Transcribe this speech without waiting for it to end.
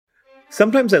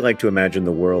Sometimes I like to imagine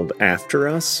the world after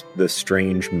us, the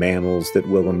strange mammals that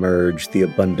will emerge, the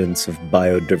abundance of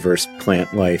biodiverse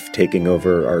plant life taking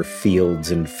over our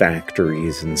fields and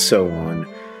factories, and so on.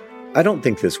 I don't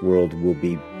think this world will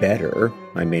be better.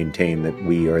 I maintain that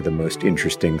we are the most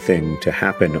interesting thing to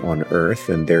happen on Earth,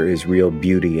 and there is real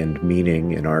beauty and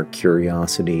meaning in our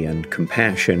curiosity and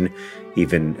compassion,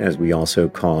 even as we also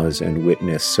cause and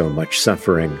witness so much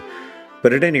suffering.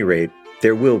 But at any rate,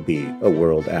 there will be a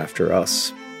world after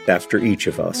us, after each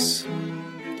of us.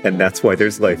 And that's why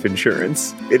there's life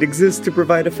insurance. It exists to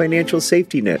provide a financial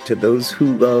safety net to those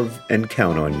who love and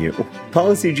count on you.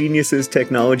 Policy Genius's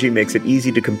technology makes it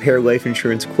easy to compare life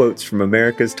insurance quotes from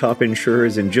America's top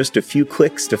insurers in just a few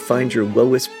clicks to find your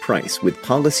lowest price. With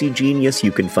Policy Genius,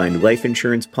 you can find life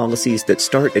insurance policies that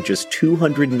start at just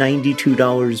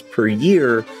 $292 per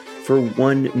year for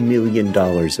 $1 million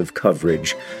of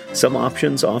coverage. Some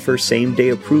options offer same-day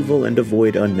approval and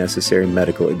avoid unnecessary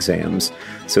medical exams.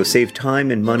 So save time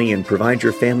and money and provide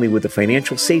your family with a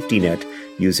financial safety net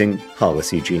using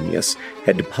Policy Genius.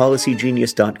 Head to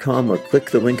policygenius.com or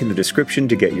click the link in the description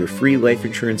to get your free life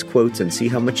insurance quotes and see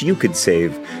how much you could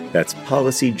save. That's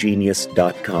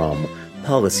policygenius.com.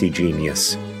 Policy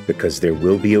Genius, because there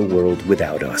will be a world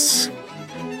without us.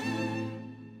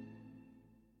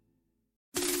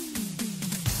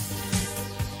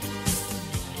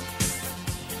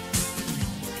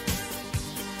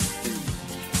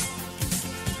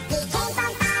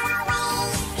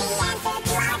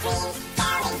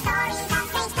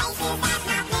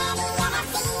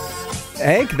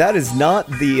 Hank, that is not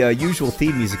the usual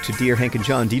theme music to Dear Hank and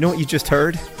John. Do you know what you just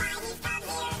heard?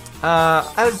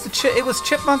 It was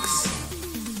Chipmunks.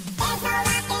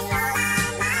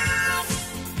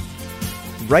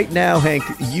 Right now, Hank,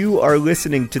 you are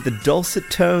listening to the dulcet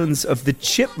tones of the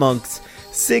Chipmunks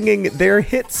singing their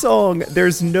hit song,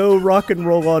 There's No Rock and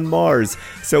Roll on Mars.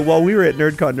 So while we were at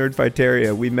NerdCon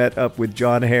Nerdfighteria, we met up with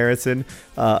John Harrison,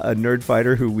 a nerd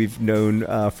fighter who we've known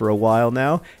for a while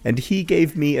now, and he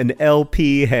gave me an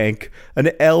LP, Hank,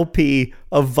 an LP,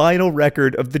 a vinyl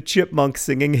record of the Chipmunks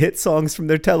singing hit songs from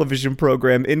their television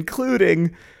program,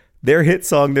 including their hit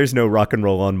song, There's No Rock and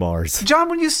Roll on Mars. John,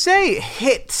 when you say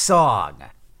hit song,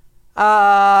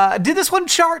 did this one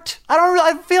chart?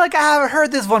 I feel like I haven't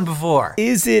heard this one before.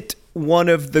 Is it one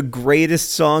of the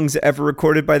greatest songs ever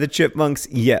recorded by the Chipmunks?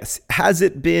 Yes. Has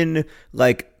it been,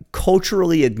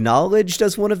 culturally acknowledged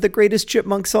as one of the greatest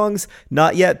Chipmunk songs?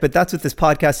 Not yet, but that's what this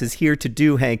podcast is here to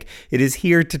do, Hank. It is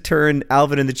here to turn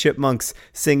Alvin and the Chipmunks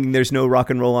singing There's No Rock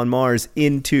and Roll on Mars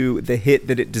into the hit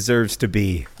that it deserves to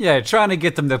be. Yeah, trying to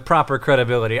get them the proper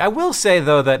credibility. I will say,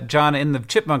 though, that, John, in the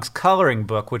Chipmunks coloring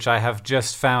book, which I have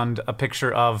just found a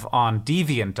picture of on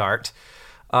DeviantArt,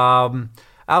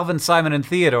 Alvin, Simon, and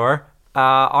Theodore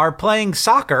are playing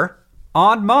soccer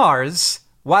on Mars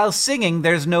while singing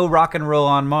There's No Rock and Roll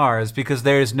on Mars because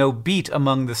there is no beat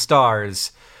among the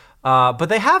stars. But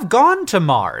they have gone to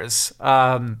Mars.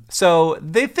 So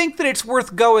they think that it's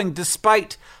worth going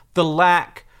despite the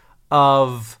lack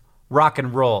of rock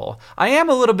and roll. I am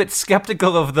a little bit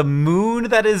skeptical of the moon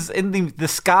that is in the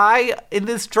sky in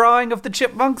this drawing of the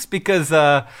Chipmunks because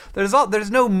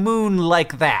there's no moon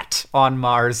like that on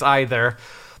Mars either.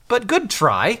 But good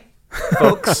try,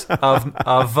 folks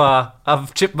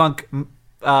of Chipmunk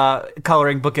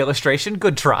coloring book illustration.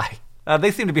 Good try.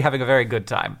 They seem to be having a very good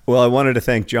time. Well, I wanted to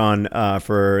thank John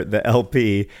for the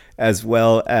LP as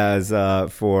well as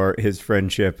for his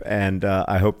friendship, and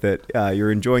I hope that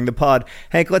you're enjoying the pod.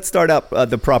 Hank, let's start up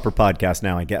the proper podcast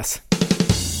now, I guess.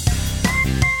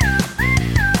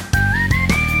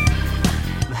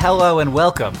 Hello and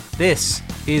welcome. This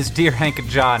is Dear Hank and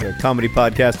John, a comedy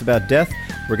podcast about death.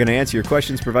 We're going to answer your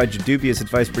questions, provide you dubious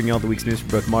advice, bring you all the week's news from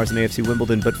both Mars and AFC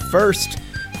Wimbledon. But first,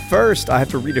 I have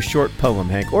to read a short poem,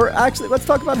 Hank. Or actually, let's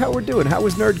talk about how we're doing. How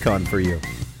was NerdCon for you?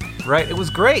 Right, it was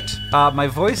great. My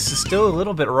voice is still a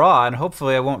little bit raw, and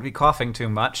hopefully I won't be coughing too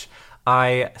much.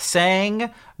 I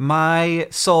sang my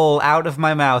soul out of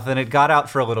my mouth, and it got out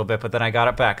for a little bit, but then I got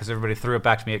it back because everybody threw it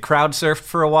back to me. It crowd surfed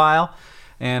for a while.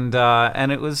 And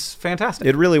it was fantastic.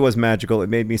 It really was magical. It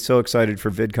made me so excited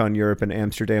for VidCon Europe and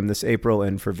Amsterdam this April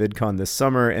and for VidCon this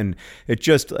summer. And it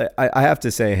just, I have to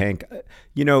say, Hank,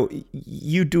 you know,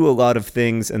 you do a lot of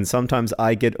things, and sometimes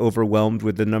I get overwhelmed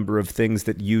with the number of things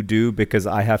that you do because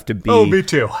I have to be... Oh, me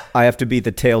too. I have to be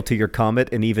the tail to your comet,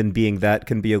 and even being that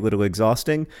can be a little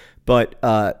exhausting. But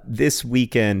this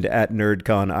weekend at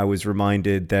NerdCon, I was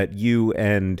reminded that you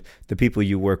and the people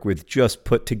you work with just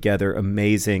put together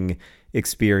amazing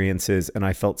experiences, and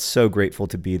I felt so grateful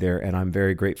to be there, and I'm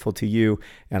very grateful to you,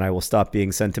 and I will stop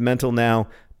being sentimental now,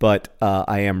 but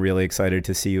I am really excited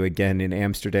to see you again in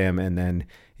Amsterdam and then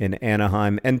in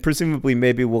Anaheim, and presumably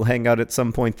maybe we'll hang out at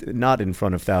some point not in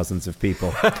front of thousands of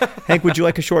people. Hank, would you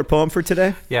like a short poem for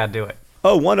today? Yeah, do it.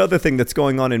 Oh, one other thing that's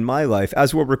going on in my life.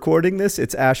 As we're recording this,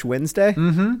 it's Ash Wednesday.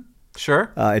 Mm-hmm.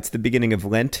 Sure. It's the beginning of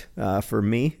Lent for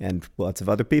me and lots of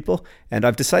other people. And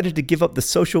I've decided to give up the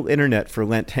social internet for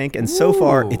Lent, Hank. And so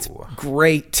far, it's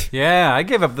great. Yeah, I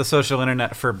gave up the social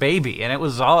internet for baby, and it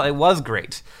was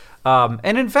great.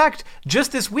 And in fact,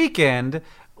 just this weekend,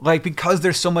 like, because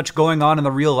there's so much going on in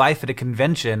the real life at a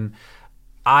convention,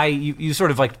 you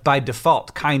sort of like by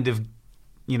default kind of,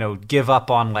 give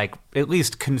up on like at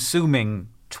least consuming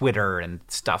Twitter and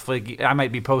stuff. Like, I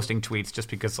might be posting tweets just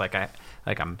because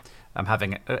I'm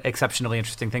having exceptionally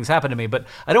interesting things happen to me, but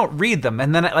I don't read them.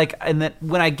 And then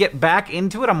when I get back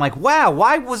into it, I'm like, wow,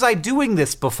 why was I doing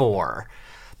this before?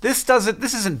 This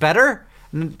isn't better.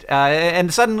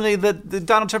 And suddenly the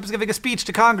Donald Trump is giving a speech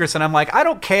to Congress, and I'm like, I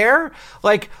don't care.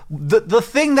 Like, the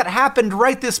thing that happened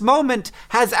right this moment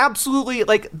has absolutely,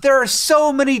 like, there are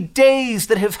so many days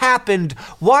that have happened.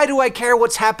 Why do I care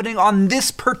what's happening on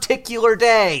this particular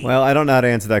day? Well, I don't know how to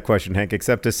answer that question, Hank,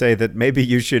 except to say that maybe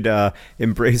you should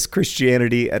embrace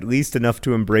Christianity at least enough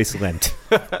to embrace Lent.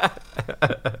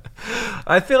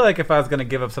 I feel like if I was going to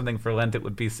give up something for Lent, it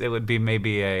would be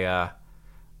maybe I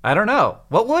don't know.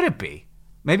 What would it be?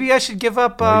 Maybe I should give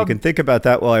up... Well, you can think about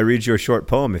that while I read you a short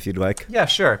poem, if you'd like. Yeah,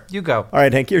 sure. You go. All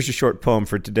right, Hank, here's your short poem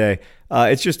for today.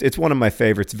 It's one of my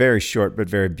favorites. Very short, but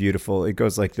very beautiful. It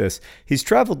goes like this. He's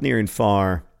traveled near and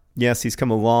far. Yes, he's come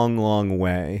a long, long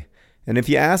way. And if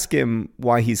you ask him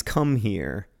why he's come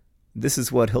here, this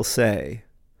is what he'll say.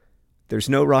 There's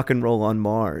no rock and roll on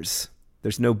Mars.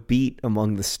 There's no beat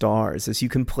among the stars. As you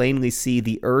can plainly see,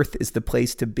 the Earth is the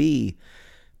place to be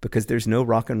because there's no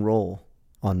rock and roll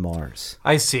on Mars.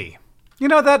 I see.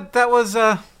 That was...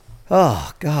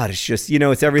 Oh, God, it's just,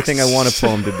 it's everything I want a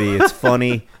poem to be. It's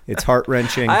funny. It's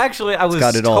heart-wrenching. I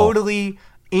was totally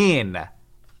in. And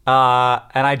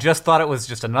I just thought it was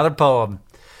just another poem.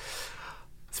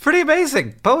 It's pretty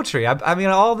amazing. Poetry. I mean,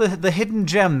 all the hidden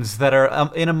gems that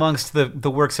are in amongst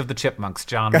the works of the Chipmunks,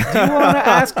 John. Do you want to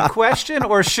ask a question,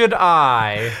 or should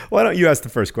I? Why don't you ask the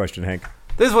first question, Hank?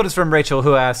 This one is from Rachel,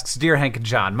 who asks, Dear Hank and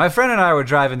John, my friend and I were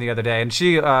driving the other day, and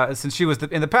she, since she was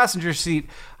in the passenger seat,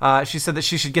 she said that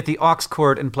she should get the aux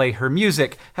cord and play her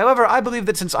music. However, I believe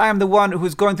that since I am the one who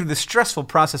is going through the stressful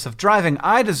process of driving,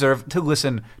 I deserve to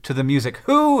listen to the music.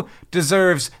 Who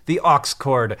deserves the aux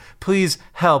cord? Please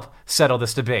help settle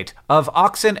this debate. Of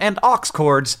oxen and aux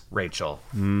cords, Rachel.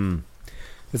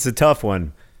 It's a tough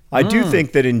one. I do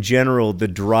think that in general, the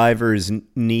driver's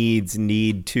needs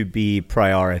need to be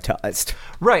prioritized.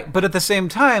 Right, but at the same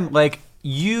time, like,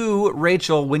 you,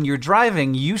 Rachel, when you're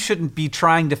driving, you shouldn't be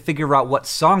trying to figure out what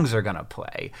songs are going to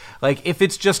play. Like, if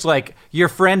it's just like your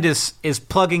friend is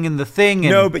plugging in the thing.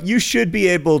 And, no, but you should be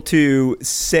able to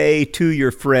say to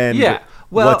your friend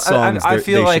what songs I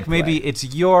feel like play. Maybe it's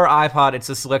your iPod, it's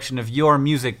a selection of your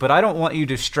music, but I don't want you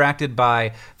distracted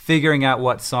by figuring out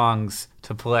what songs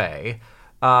to play.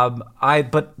 But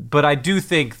I do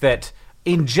think that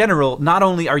in general, not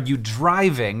only are you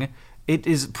driving, it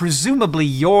is presumably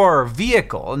your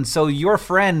vehicle, and so your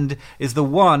friend is the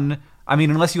one. I mean,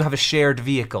 unless you have a shared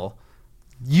vehicle,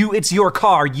 it's your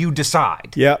car. You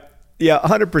decide. Yeah,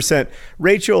 100%.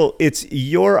 Rachel, it's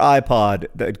your iPod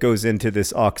that goes into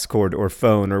this aux cord or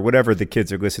phone or whatever the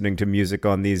kids are listening to music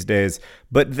on these days.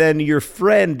 But then your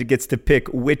friend gets to pick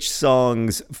which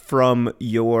songs from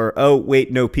your... Oh,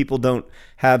 wait, no, people don't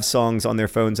have songs on their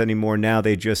phones anymore. Now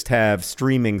they just have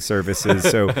streaming services.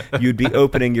 So you'd be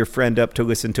opening your friend up to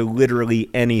listen to literally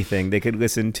anything. They could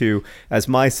listen to, as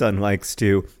my son likes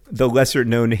to, the lesser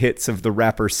known hits of the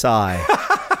rapper Psy.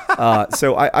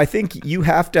 So I think you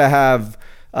have to have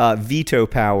veto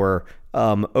power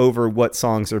over what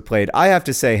songs are played. I have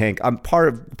to say, Hank, I'm part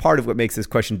of what makes this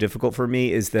question difficult for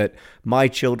me is that my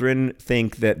children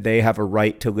think that they have a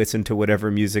right to listen to whatever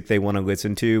music they want to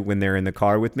listen to when they're in the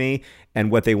car with me. And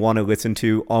what they want to listen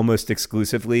to almost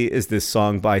exclusively is this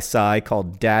song by Psy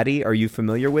called Daddy. Are you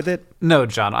familiar with it? No,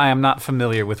 John, I am not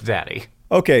familiar with Daddy.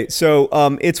 Okay, so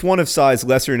it's one of Psy's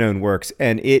lesser known works,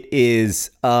 and it is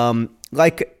I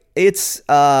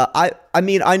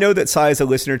mean, I know that Psy is a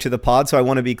listener to the pod, so I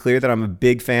want to be clear that I'm a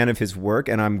big fan of his work,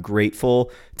 and I'm grateful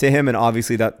to him. And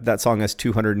obviously that song has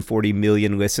 240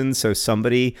 million listens, so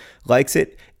somebody likes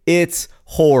it. It's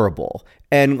horrible.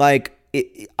 And like,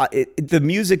 the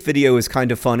music video is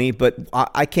kind of funny, but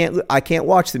I can't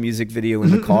watch the music video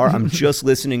in the car. I'm just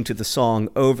listening to the song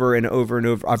over and over and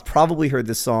over. I've probably heard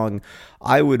the song.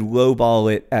 I would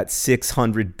lowball it at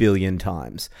 600 billion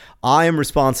times. I am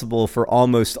responsible for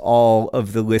almost all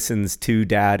of the listens to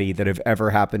Daddy that have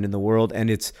ever happened in the world, and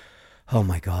it's Oh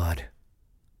my God.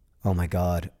 Oh my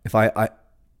God. If I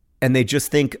and they just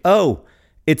think, oh,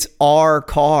 it's our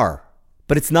car,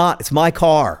 but it's not. It's my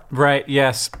car. Right.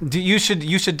 Yes. You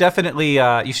should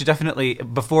definitely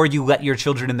before you let your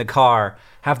children in the car,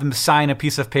 have them sign a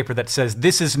piece of paper that says,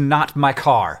 "This is not my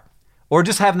car," or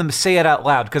just have them say it out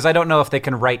loud, because I don't know if they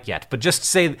can write yet. But just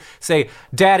say,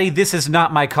 "Daddy, this is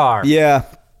not my car." Yeah.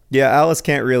 Alice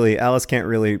can't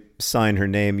really sign her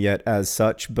name yet as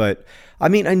such, but I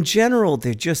mean, in general,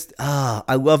 they just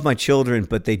I love my children,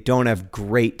 but they don't have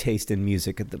great taste in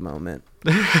music at the moment.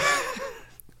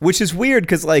 Which is weird,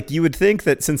 because like you would think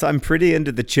that since I'm pretty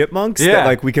into the Chipmunks, that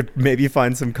like we could maybe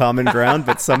find some common ground,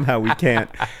 but somehow we can't.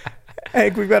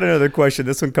 Hank, we've got another question.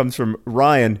 This one comes from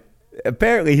Ryan.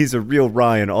 Apparently he's a real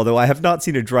Ryan, although I have not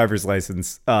seen a driver's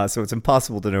license, so it's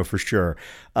impossible to know for sure.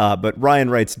 But Ryan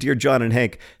writes, "Dear John and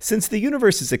Hank, since the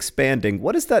universe is expanding,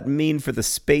 what does that mean for the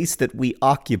space that we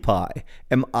occupy?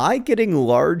 Am I getting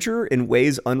larger in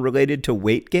ways unrelated to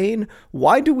weight gain?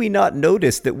 Why do we not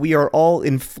notice that we are all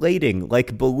inflating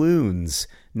like balloons?"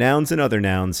 Nouns and other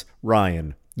nouns,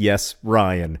 Ryan. Yes,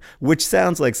 Ryan, which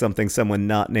sounds like something someone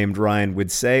not named Ryan would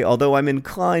say, although I'm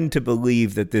inclined to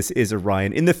believe that this is a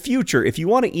Ryan. In the future, if you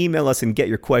want to email us and get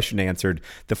your question answered,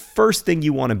 the first thing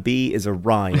you want to be is a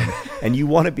Ryan, and you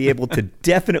want to be able to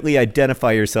definitely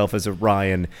identify yourself as a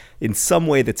Ryan in some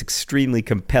way that's extremely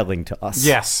compelling to us.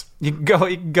 Yes. You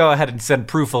can go ahead and send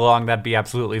proof along. That'd be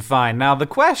absolutely fine. Now, the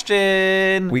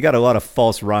question... We got a lot of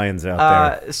false Ryans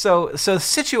out there. So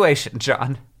situation,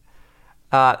 John.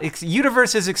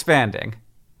 Universe is expanding,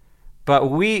 but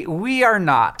we are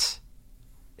not.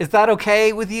 Is that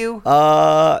okay with you?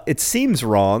 It seems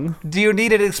wrong. Do you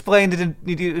need it explained?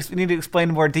 Do you need to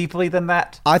explain more deeply than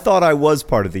that? I thought I was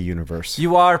part of the universe.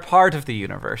 You are part of the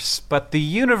universe, but the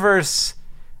universe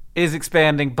is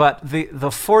expanding, but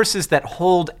the forces that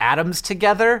hold atoms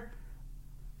together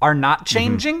are not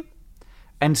changing.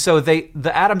 And so the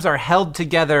atoms are held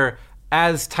together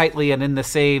as tightly and in the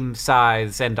same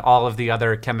size, and all of the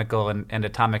other chemical and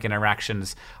atomic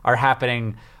interactions are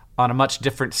happening on a much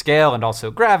different scale, and also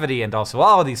gravity, and also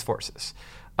all of these forces.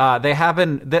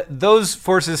 Those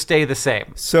forces stay the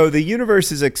same. So the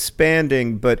universe is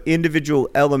expanding, but individual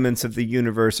elements of the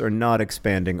universe are not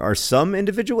expanding. Are some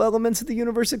individual elements of the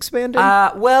universe expanding?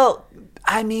 Well,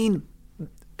 I mean,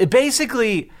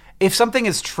 basically, if something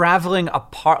is traveling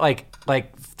apart,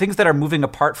 like things that are moving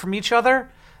apart from each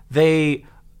other, they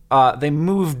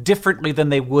move differently than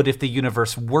they would if the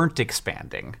universe weren't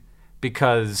expanding,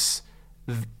 because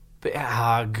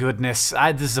goodness,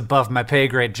 this is above my pay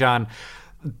grade, John.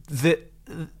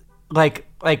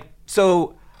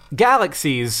 So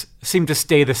galaxies seem to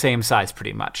stay the same size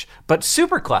pretty much, but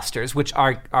superclusters, which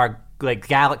are like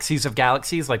galaxies of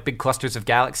galaxies, like big clusters of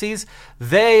galaxies,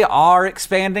 they are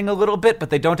expanding a little bit,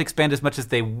 but they don't expand as much as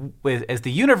the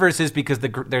universe is, because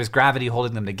there's gravity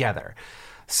holding them together.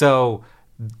 So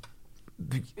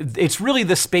it's really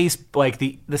the space, like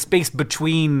the space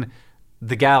between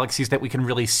the galaxies that we can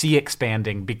really see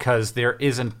expanding, because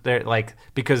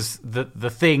because the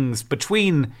things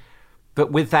between,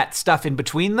 but with that stuff in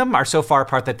between them, are so far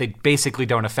apart that they basically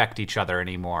don't affect each other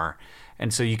anymore.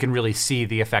 And so you can really see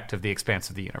the effect of the expanse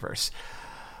of the universe.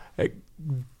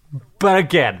 But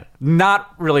again,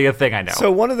 not really a thing I know. So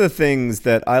one of the things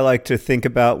that I like to think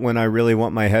about when I really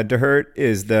want my head to hurt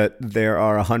is that there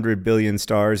are 100 billion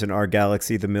stars in our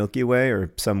galaxy, the Milky Way,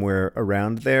 or somewhere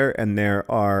around there, and there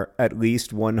are at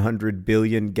least 100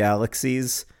 billion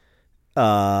galaxies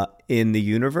in the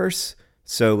universe.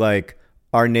 So like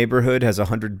our neighborhood has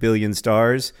 100 billion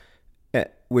stars,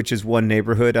 which is one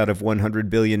neighborhood out of 100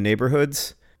 billion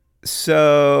neighborhoods.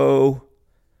 So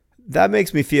that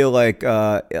makes me feel like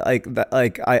I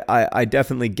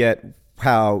definitely get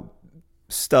how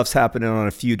stuff's happening on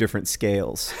a few different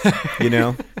scales, you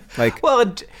know? Like,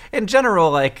 well, in general,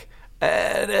 like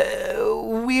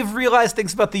we've realized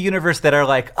things about the universe that are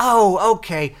like, oh,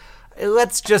 okay,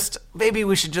 maybe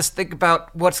we should just think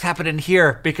about what's happening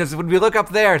here, because when we look up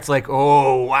there, it's like,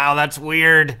 oh, wow, that's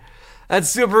weird. That's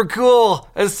super cool.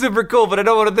 But I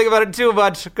don't want to think about it too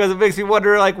much, because it makes me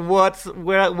wonder, like, what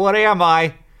am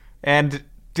I? And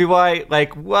do I,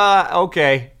 like, well,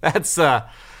 okay, that's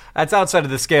outside of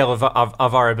the scale of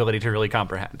our ability to really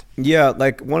comprehend. Yeah,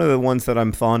 like one of the ones that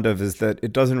I'm fond of is that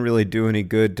it doesn't really do any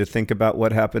good to think about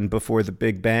what happened before the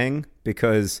Big Bang,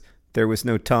 because there was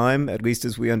no time, at least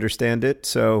as we understand it.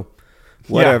 So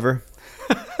whatever.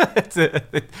 Yeah.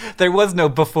 There was no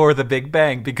before the Big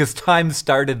Bang, because time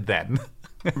started then.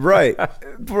 Right.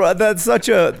 Bro, that's such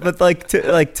a, but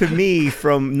to me,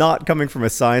 from not coming from a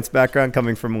science background,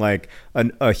 coming from like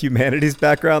a humanities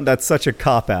background, that's such a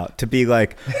cop out to be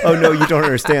like, oh no, you don't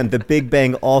understand. The Big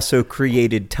Bang also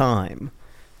created time.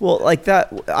 Well, like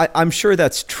that, I'm sure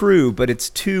that's true, but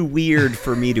it's too weird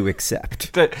for me to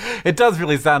accept. But it does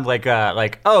really sound like,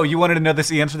 oh, you wanted to know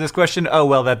the answer to this question? Oh,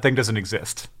 well, that thing doesn't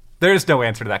exist. There's no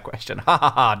answer to that question. Ha ha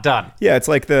ha, done. Yeah, it's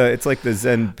like the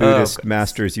Zen Buddhist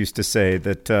masters used to say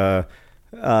that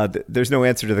there's no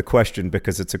answer to the question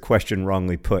because it's a question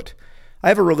wrongly put. I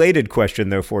have a related question,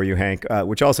 though, for you, Hank,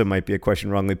 which also might be a question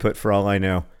wrongly put for all I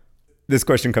know. This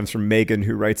question comes from Megan,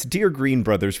 who writes, Dear Green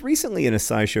Brothers, recently in a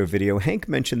SciShow video, Hank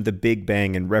mentioned the Big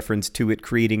Bang in reference to it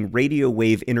creating radio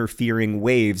wave interfering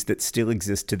waves that still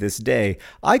exist to this day.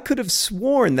 I could have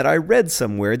sworn that I read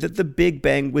somewhere that the Big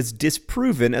Bang was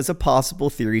disproven as a possible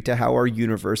theory to how our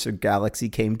universe or galaxy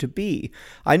came to be.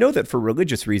 I know that for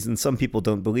religious reasons, some people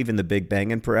don't believe in the Big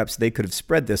Bang, and perhaps they could have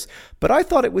spread this, but I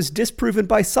thought it was disproven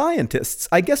by scientists.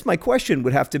 I guess my question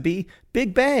would have to be,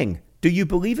 Big Bang, do you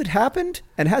believe it happened?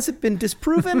 And has it been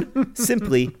disproven?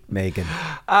 Simply, Megan.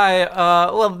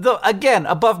 Again,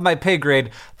 above my pay grade,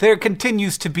 there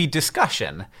continues to be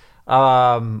discussion.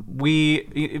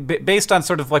 Based on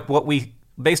sort of like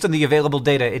based on the available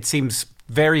data, it seems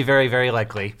very, very, very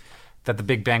likely that the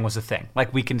Big Bang was a thing.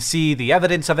 Like, we can see the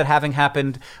evidence of it having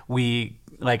happened.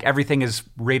 Everything is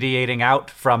radiating out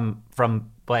from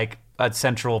like a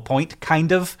central point,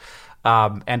 kind of.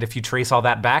 And if you trace all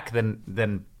that back,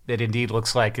 then it indeed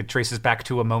looks like it traces back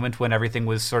to a moment when everything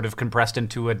was sort of compressed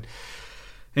into an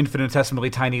infinitesimally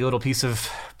tiny little piece of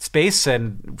space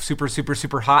and super, super,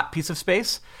 super hot piece of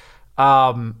space.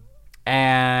 And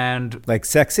like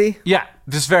sexy? Yeah,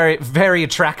 just very, very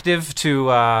attractive to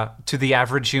the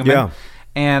average human. Yeah.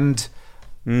 And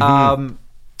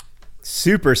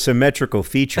super symmetrical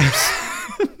features.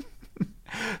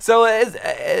 So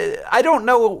I don't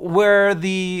know where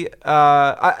things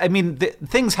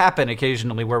happen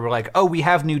occasionally where we're like, oh, we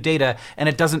have new data and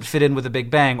it doesn't fit in with the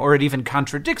Big Bang, or it even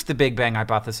contradicts the Big Bang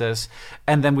hypothesis.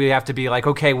 And then we have to be like,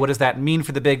 okay, what does that mean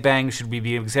for the Big Bang? Should we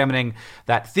be examining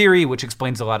that theory, which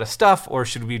explains a lot of stuff, or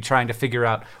should we be trying to figure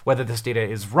out whether this data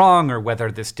is wrong or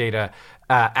whether this data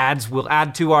will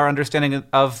add to our understanding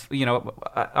of,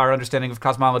 our understanding of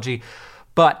cosmology?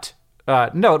 But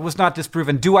no, it was not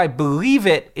disproven. Do I believe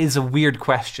it is a weird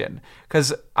question,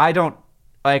 because I don't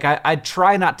I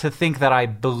try not to think that I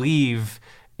believe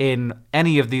in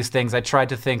any of these things. I try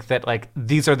to think that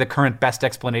these are the current best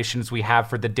explanations we have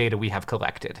for the data we have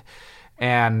collected,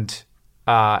 and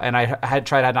I had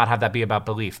tried to not have that be about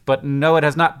belief. But no, it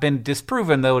has not been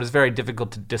disproven, though it is very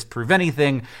difficult to disprove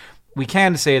anything. We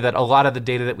can say that a lot of the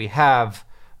data that we have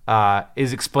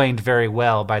is explained very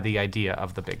well by the idea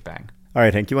of the Big Bang. All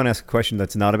right, Hank, you want to ask a question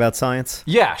that's not about science?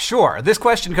 Yeah, sure. This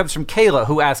question comes from Kayla,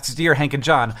 who asks, Dear Hank and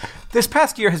John, this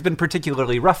past year has been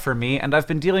particularly rough for me, and I've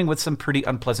been dealing with some pretty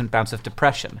unpleasant bouts of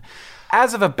depression.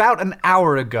 As of about an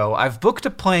hour ago, I've booked a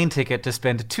plane ticket to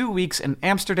spend 2 weeks in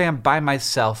Amsterdam by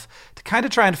myself to kind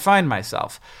of try and find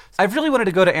myself. I've really wanted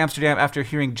to go to Amsterdam after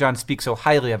hearing John speak so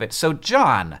highly of it. So,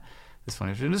 John, this one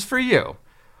is for you.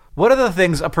 What are the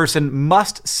things a person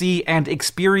must see and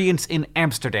experience in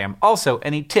Amsterdam? Also,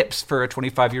 any tips for a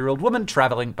 25-year-old woman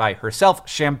traveling by herself?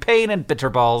 Champagne and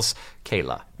bitterballs.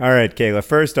 Kayla. All right, Kayla.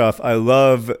 First off, I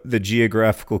love the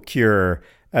geographical cure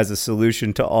as a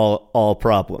solution to all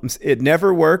problems. It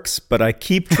never works, but I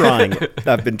keep trying it.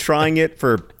 I've been trying it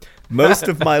for most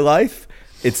of my life.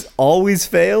 It's always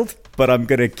failed, but I'm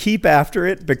going to keep after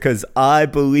it because I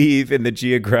believe in the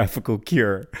geographical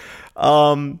cure.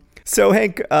 So,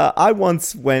 Hank, I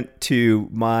once went to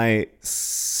my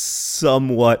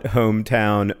somewhat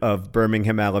hometown of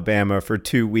Birmingham, Alabama for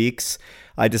 2 weeks.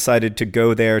 I decided to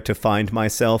go there to find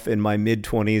myself in my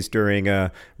mid-20s during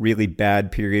a really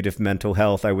bad period of mental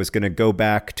health. I was going to go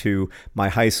back to my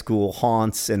high school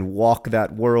haunts and walk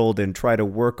that world and try to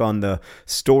work on the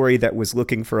story that was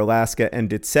looking for Alaska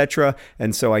and etc.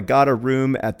 And so I got a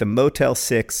room at the Motel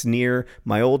 6 near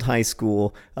my old high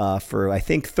school for, I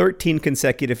think, 13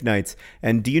 consecutive nights.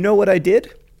 And do you know what I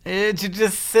did? Did you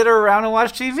just sit around and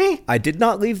watch TV? I did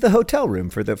not leave the hotel room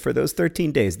for those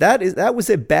 13 days. That was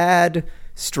a bad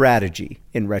strategy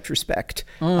in retrospect.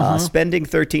 Spending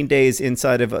 13 days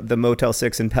inside of the Motel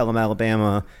 6 in Pelham,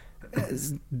 Alabama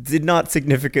did not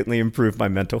significantly improve my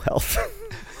mental health.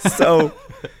 So,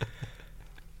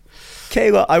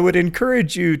 Kayla, I would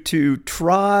encourage you to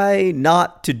try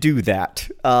not to do that.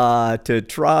 To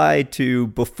try to,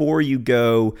 before you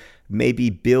go, maybe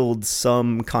build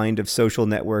some kind of social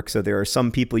network. So there are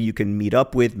some people you can meet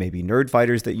up with, maybe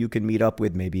Nerdfighters that you can meet up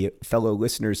with, maybe fellow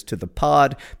listeners to the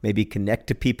pod, maybe connect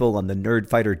to people on the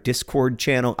Nerdfighter Discord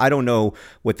channel. I don't know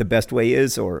what the best way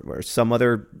is, or some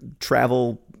other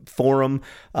travel forum,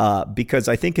 because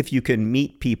I think if you can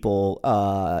meet people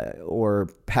or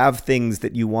have things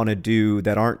that you want to do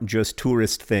that aren't just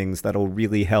tourist things, that'll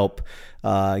really help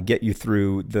get you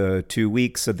through the 2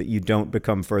 weeks so that you don't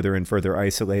become further and further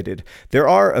isolated. There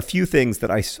are a few things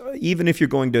that even if you're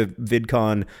going to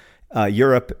VidCon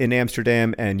Europe in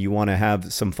Amsterdam and you want to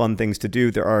have some fun things to do,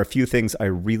 there are a few things I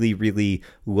really, really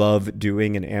love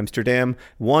doing in Amsterdam.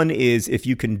 One is if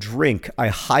you can drink, I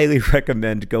highly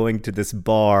recommend going to this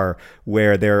bar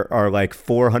where there are like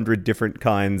 400 different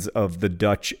kinds of the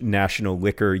Dutch national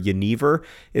liquor, Jenever.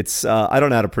 It's, I don't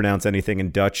know how to pronounce anything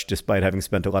in Dutch despite having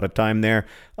spent a lot of time there.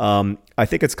 I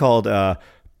think it's called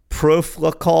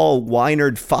Proflokal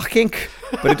Wynerd Fucking,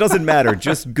 but it doesn't matter.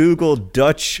 Just Google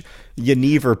Dutch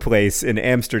Jenever place in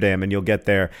Amsterdam and you'll get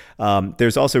there.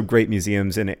 There's also great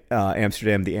museums in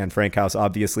Amsterdam, the Anne Frank House,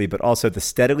 obviously, but also the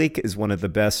Stedelijk is one of the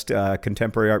best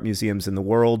contemporary art museums in the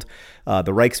world.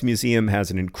 The Rijksmuseum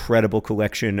has an incredible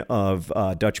collection of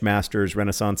Dutch masters,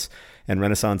 Renaissance and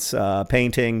Renaissance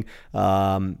painting.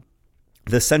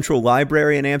 The Central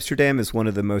Library in Amsterdam is one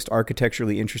of the most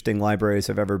architecturally interesting libraries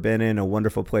I've ever been in, a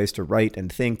wonderful place to write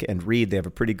and think and read. They have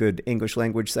a pretty good English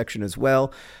language section as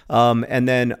well. And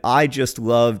then I just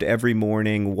loved every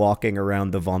morning walking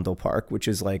around the Vondelpark, which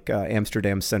is like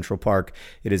Amsterdam's Central Park.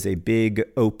 It is a big,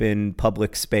 open,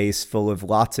 public space full of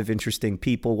lots of interesting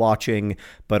people watching,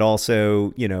 but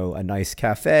also, you know, a nice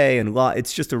cafe and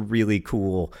it's just a really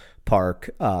cool park,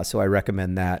 so I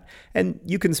recommend that. And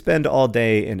you can spend all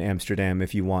day in Amsterdam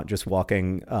if you want, just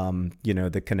walking,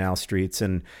 the canal streets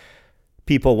and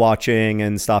people watching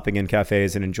and stopping in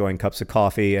cafes and enjoying cups of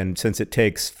coffee. And since it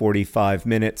takes 45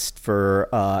 minutes for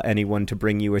anyone to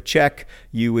bring you a check,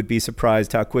 you would be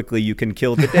surprised how quickly you can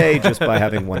kill the day just by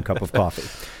having one cup of coffee.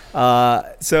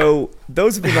 So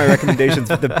those would be my recommendations.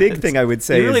 But the big thing I would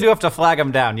say you really do have to flag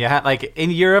them down. You like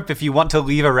in Europe, if you want to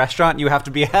leave a restaurant, you have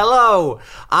to be, hello,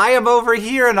 I am over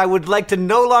here and I would like to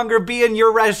no longer be in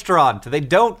your restaurant. They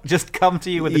don't just come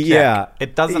to you with a check. Yeah,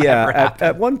 it doesn't ever happen.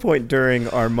 At one point during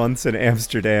our months in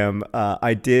Amsterdam,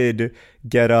 I did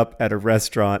get up at a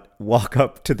restaurant, walk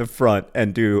up to the front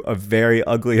and do a very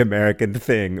ugly American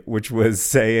thing, which was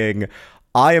saying,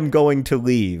 I am going to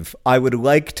leave. I would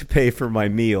like to pay for my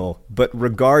meal, but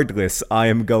regardless, I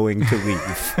am going to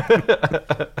leave.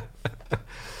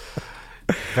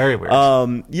 Very weird.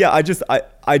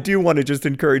 I do want to just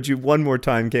encourage you one more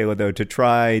time, Kayla, though, to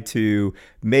try to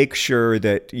make sure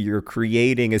that you're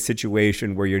creating a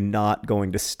situation where you're not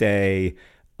going to stay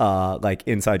like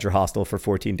inside your hostel for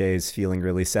 14 days feeling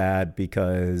really sad,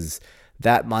 because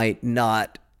that might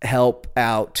not help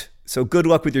out. So good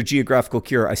luck with your geographical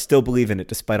cure. I still believe in it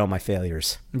despite all my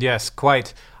failures. Yes,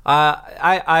 quite.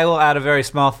 I will add a very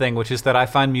small thing, which is that I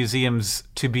find museums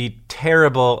to be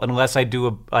terrible unless I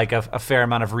do a fair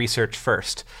amount of research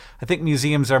first. I think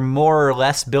museums are more or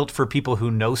less built for people who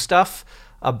know stuff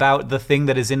about the thing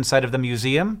that is inside of the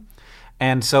museum.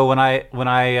 And so when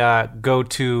I go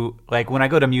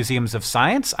to museums of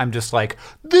science, I'm just like,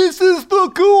 this is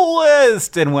the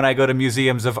coolest. And when I go to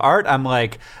museums of art, I'm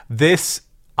like,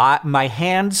 my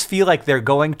hands feel like they're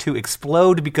going to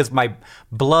explode because my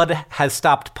blood has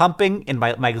stopped pumping and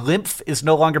my lymph is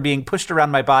no longer being pushed around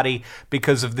my body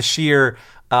because of the sheer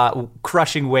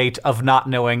crushing weight of not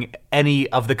knowing any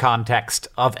of the context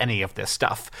of any of this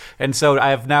stuff. And so I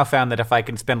have now found that if I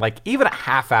can spend like even a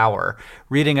half hour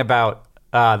reading about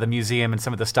the museum and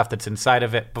some of the stuff that's inside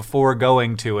of it before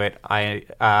going to it,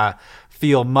 I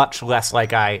feel much less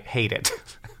like I hate it.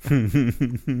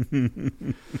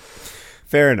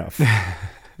 Fair enough.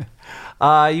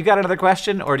 You got another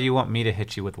question, or do you want me to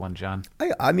hit you with one, John?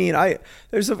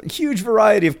 There's a huge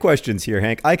variety of questions here,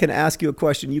 Hank. I can ask you a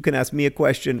question. You can ask me a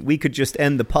question. We could just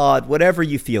end the pod, whatever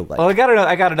you feel like. Well,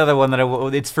 I got another one that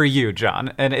it's for you,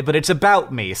 John, but it's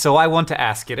about me, so I want to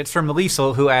ask it. It's from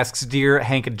Liesel, who asks, Dear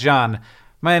Hank and John,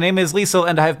 my name is Liesel,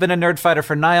 and I have been a Nerdfighter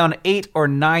for nigh on 8 or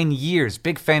 9 years.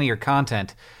 Big fan of your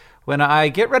content. When I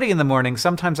get ready in the morning,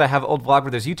 sometimes I have old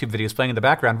Vlogbrothers YouTube videos playing in the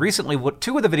background. Recently,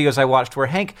 2 of the videos I watched were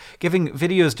Hank giving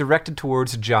videos directed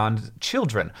towards John's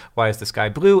children. Why is the sky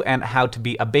blue? And how to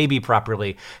be a baby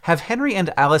properly. Have Henry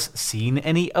and Alice seen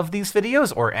any of these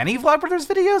videos or any Vlogbrothers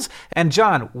videos? And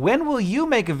John, when will you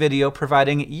make a video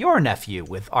providing your nephew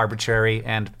with arbitrary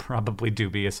and probably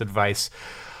dubious advice?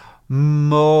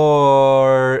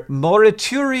 More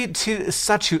morituri te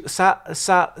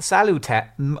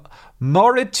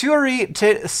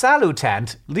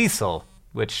salutant lethal,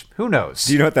 which, who knows?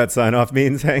 Do you know what that sign-off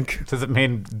means, Hank? Does it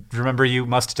mean, remember you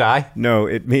must die? No,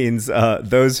 it means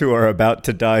those who are about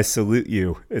to die salute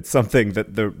you. It's something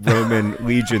that the Roman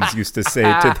legions used to say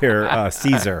to their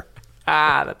Caesar.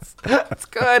 That's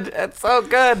good. That's so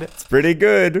good. It's pretty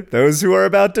good. Those who are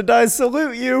about to die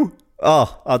salute you.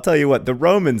 Oh, I'll tell you what, the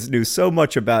Romans knew so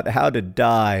much about how to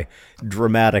die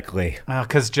dramatically.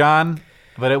 Because, John,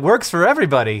 but it works for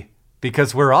everybody.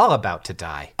 Because we're all about to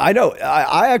die. I know.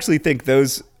 I actually think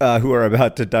those who are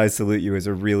about to die salute you is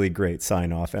a really great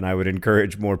sign-off, and I would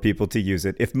encourage more people to use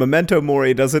it. If Memento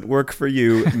Mori doesn't work for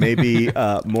you, maybe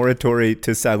Morituri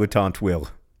te salutant will.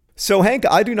 So, Hank,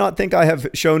 I do not think I have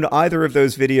shown either of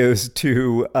those videos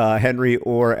to Henry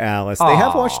or Alice. They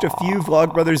have watched a few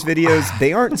Vlogbrothers videos.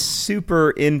 They aren't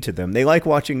super into them. They like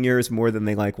watching yours more than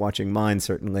they like watching mine,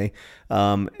 certainly.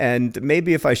 And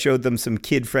maybe if I showed them some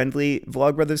kid-friendly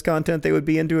Vlogbrothers content, they would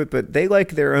be into it. But they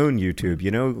like their own YouTube. You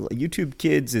know, YouTube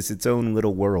Kids is its own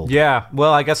little world. Yeah,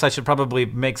 well, I guess I should probably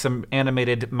make some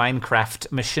animated Minecraft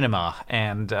machinima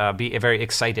and be very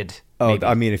excited. Oh, maybe.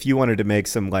 I mean, if you wanted to make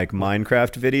some like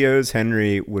Minecraft videos,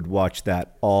 Henry would watch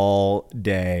that all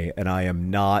day, and I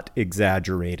am not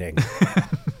exaggerating.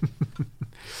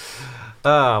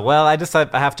 Well, I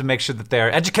have to make sure that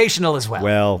they're educational as well.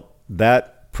 Well,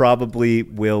 that probably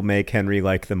will make Henry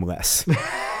like them less.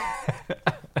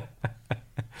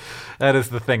 That is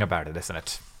the thing about it, isn't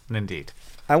it? Indeed.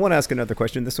 I want to ask another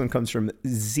question. This one comes from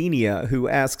Xenia, who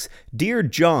asks, Dear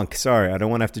Jonk, sorry, I don't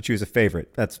want to have to choose a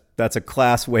favorite. That's a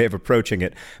class way of approaching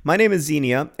it. My name is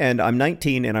Xenia, and I'm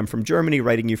 19, and I'm from Germany,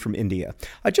 writing you from India.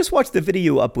 I just watched the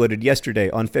video you uploaded yesterday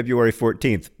on February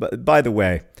 14th. But by the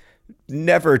way,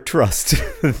 never trust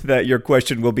that your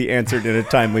question will be answered in a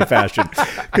timely fashion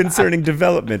concerning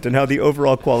development and how the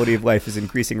overall quality of life is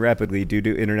increasing rapidly due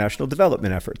to international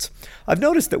development efforts. I've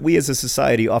noticed that we as a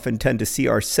society often tend to see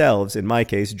ourselves, in my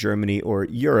case, Germany or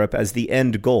Europe, as the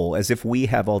end goal, as if we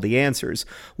have all the answers.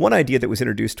 One idea that was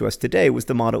introduced to us today was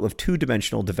the model of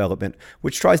two-dimensional development,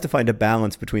 which tries to find a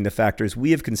balance between the factors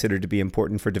we have considered to be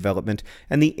important for development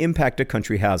and the impact a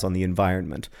country has on the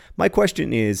environment. My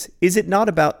question is it not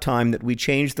about time that we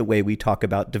change the way we talk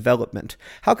about development?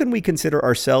 How can we consider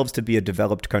ourselves to be a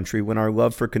developed country when our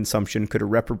love for consumption could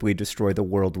irreparably destroy the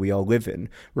world we all live in?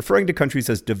 Referring to countries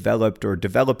as developed or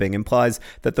developing implies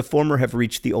that the former have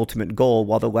reached the ultimate goal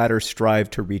while the latter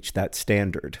strive to reach that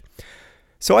standard.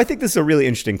 So I think this is a really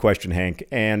interesting question, Hank,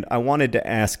 and I wanted to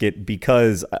ask it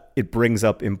because it brings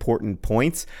up important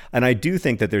points. And I do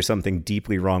think that there's something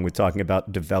deeply wrong with talking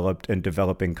about developed and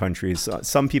developing countries.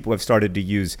 Some people have started to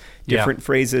use different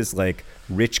phrases like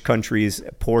rich countries,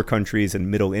 poor countries,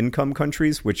 and middle income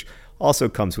countries, which also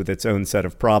comes with its own set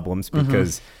of problems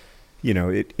because, you know,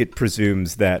 it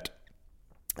presumes that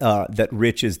that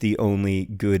rich is the only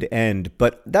good end.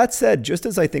 But that said, just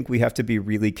as I think we have to be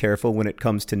really careful when it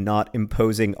comes to not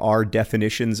imposing our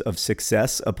definitions of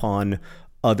success upon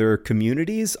other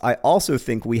communities, I also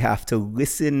think we have to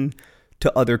listen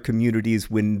to other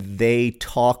communities when they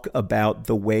talk about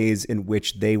the ways in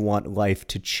which they want life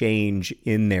to change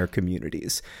in their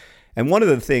communities. And one of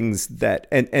the things that,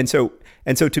 and so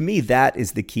to me, that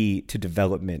is the key to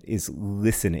development, is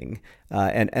listening.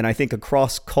 And I think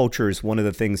across cultures, one of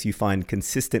the things you find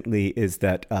consistently is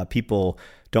that people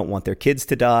don't want their kids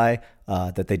to die,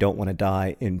 that they don't want to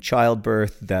die in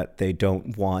childbirth, that they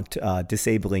don't want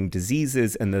disabling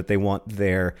diseases, and that they want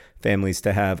their families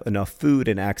to have enough food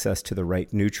and access to the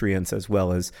right nutrients as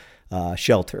well as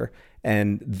shelter.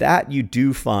 And that you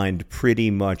do find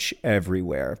pretty much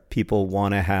everywhere. People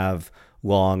want to have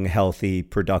long, healthy,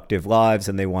 productive lives,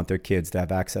 and they want their kids to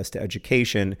have access to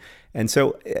education. And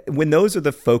so when those are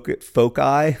the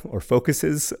foci or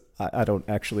focuses, I don't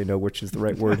actually know which is the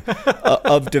right word,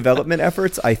 of development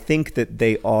efforts, I think that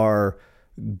they are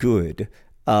good.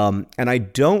 And I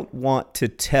don't want to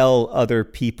tell other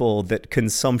people that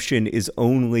consumption is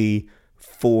only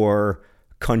for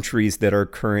countries that are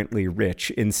currently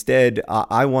rich. Instead,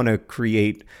 I want to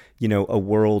create, a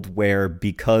world where,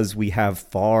 because we have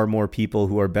far more people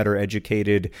who are better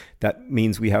educated, that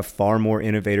means we have far more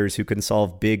innovators who can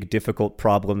solve big, difficult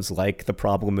problems like the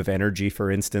problem of energy, for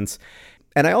instance.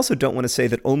 And I also don't want to say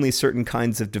that only certain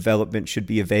kinds of development should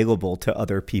be available to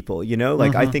other people,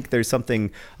 I think there's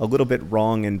something a little bit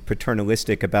wrong and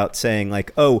paternalistic about saying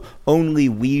only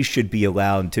we should be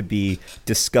allowed to be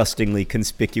disgustingly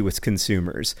conspicuous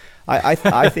consumers.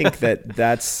 I think that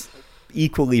that's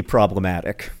equally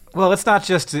problematic. Well, it's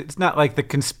not like the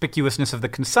conspicuousness of the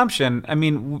consumption. I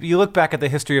mean, you look back at the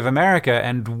history of America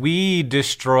and we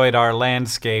destroyed our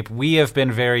landscape. We have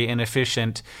been very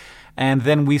inefficient. And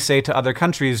then we say to other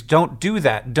countries, don't do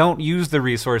that. Don't use the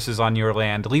resources on your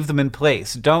land. Leave them in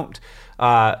place. Don't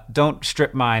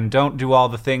strip mine. Don't do all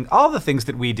the things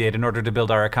that we did in order to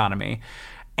build our economy.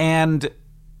 And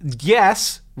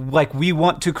yes, like we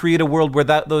want to create a world where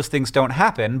those things don't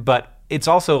happen, but it's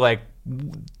also like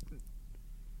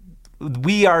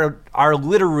we are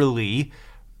literally,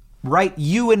 right,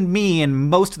 you and me and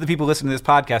most of the people listening to this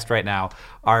podcast right now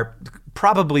are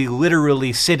probably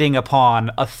literally sitting upon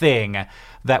a thing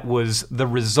that was the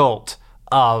result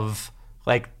of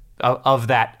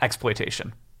that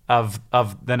exploitation of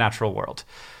the natural world.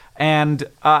 And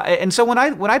so when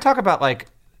I talk about like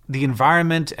the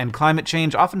environment and climate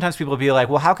change, oftentimes people will be like,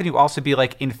 well, how can you also be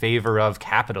like in favor of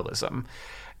capitalism?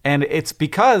 And it's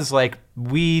because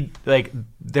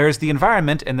there's the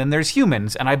environment and then there's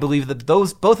humans. And I believe that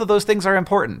both of those things are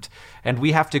important. And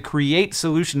we have to create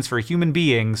solutions for human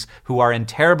beings who are in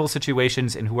terrible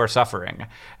situations and who are suffering.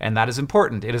 And that is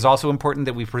important. It is also important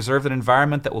that we preserve an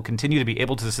environment that will continue to be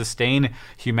able to sustain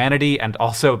humanity and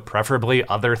also preferably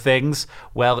other things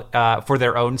for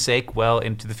their own sake well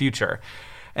into the future.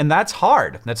 And that's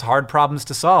hard. That's hard problems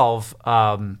to solve.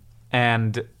 And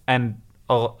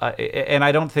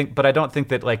I don't think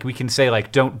that like we can say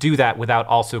like don't do that without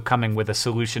also coming with a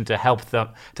solution to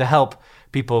help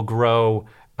people grow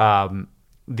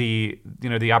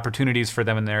the opportunities for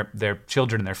them and their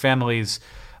children and their families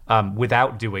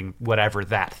without doing whatever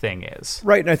that thing is.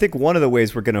 Right, and I think one of the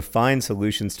ways we're going to find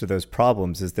solutions to those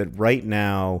problems is that right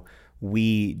now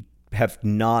we have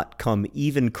not come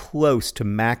even close to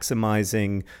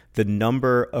maximizing the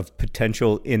number of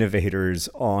potential innovators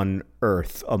on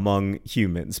Earth among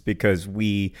humans because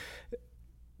the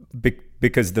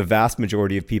vast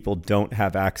majority of people don't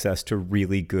have access to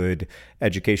really good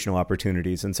educational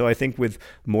opportunities. And so I think with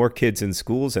more kids in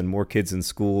schools and more kids in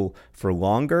school for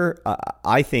longer,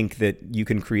 I think that you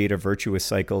can create a virtuous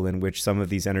cycle in which some of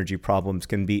these energy problems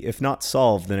can be, if not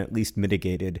solved, then at least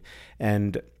mitigated.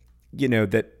 And,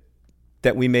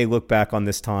 that we may look back on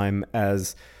this time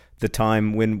as the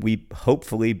time when we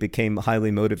hopefully became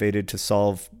highly motivated to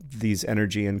solve these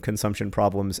energy and consumption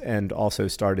problems and also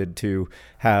started to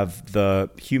have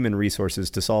the human resources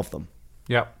to solve them.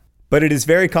 Yeah. But it is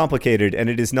very complicated and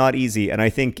it is not easy. And I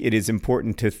think it is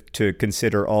important to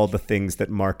consider all the things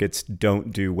that markets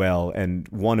don't do well. And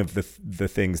one of the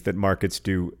things that markets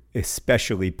do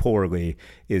especially poorly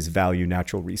is value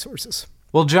natural resources.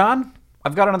 Well, John,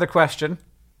 I've got another question.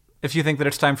 If you think that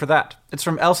it's time for that. It's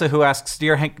from Elsa, who asks,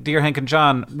 Dear Hank and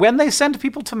John, when they send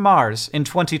people to Mars in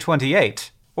 2028,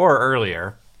 or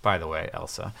earlier, by the way,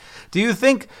 Elsa, do you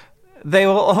think they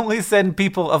will only send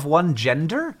people of one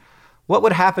gender? What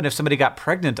would happen if somebody got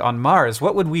pregnant on Mars?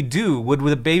 What would we do? Would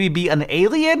the baby be an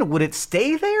alien? Would it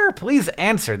stay there? Please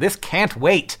answer. This can't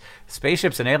wait.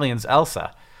 Spaceships and aliens,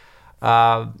 Elsa.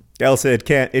 Elsa, it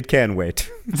can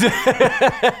wait.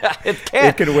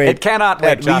 It can wait. It cannot wait,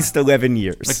 at John. least 11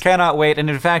 years. It cannot wait. And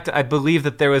in fact, I believe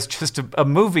that there was just a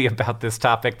movie about this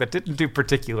topic that didn't do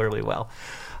particularly well.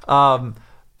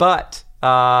 But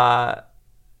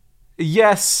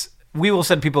yes, we will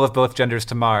send people of both genders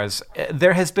to Mars.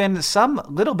 There has been some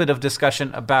little bit of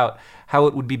discussion about how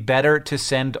it would be better to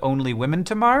send only women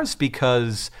to Mars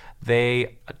because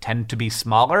they tend to be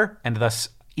smaller and thus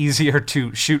easier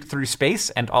to shoot through space,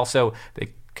 and also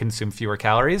they consume fewer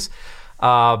calories.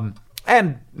 And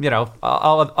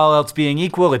all else being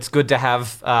equal, it's good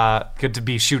to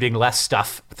be shooting less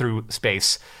stuff through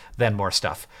space than more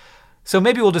stuff. So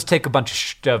maybe we'll just take a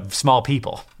bunch of small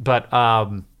people, but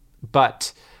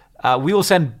we will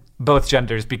send both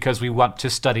genders because we want to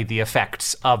study the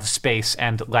effects of space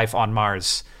and life on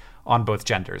Mars on both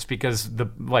genders. Because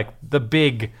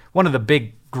one of the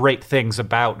big great things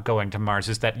about going to Mars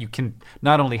is that you can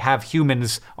not only have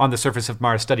humans on the surface of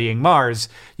Mars studying Mars,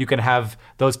 you can have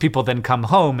those people then come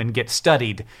home and get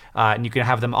studied, and you can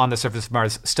have them on the surface of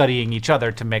Mars studying each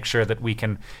other to make sure that we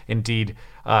can indeed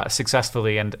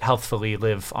successfully and healthfully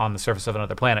live on the surface of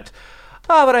another planet.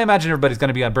 But I imagine everybody's going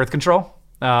to be on birth control.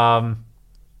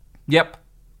 Yep.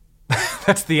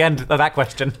 That's the end of that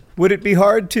question. Would it be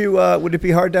hard to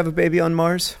have a baby on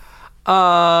Mars?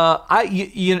 John,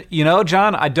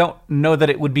 I don't know that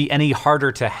it would be any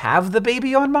harder to have the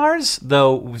baby on Mars,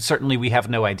 though certainly we have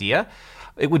no idea.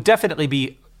 It would definitely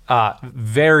be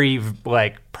very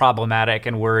problematic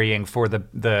and worrying for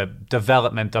the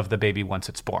development of the baby once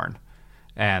it's born,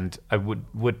 and I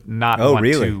would not want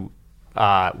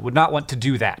to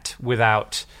do that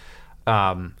without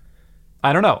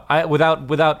I don't know.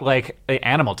 Without like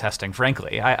animal testing,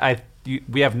 frankly,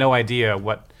 we have no idea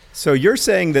what. So you're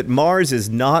saying that Mars is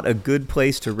not a good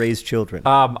place to raise children?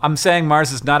 I'm saying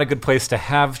Mars is not a good place to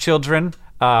have children,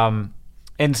 and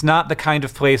it's not the kind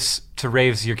of place to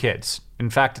raise your kids. In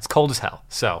fact, it's cold as hell.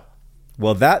 So,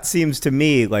 well, that seems to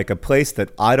me like a place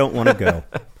that I don't want to go.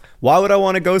 Why would I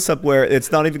want to go somewhere?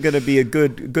 It's not even going to be a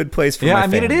good place for my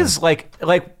family. Yeah, I mean, it is like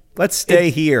let's stay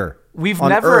here. We've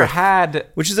never had...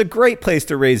 Which is a great place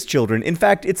to raise children. In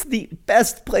fact, it's the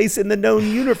best place in the known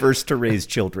universe to raise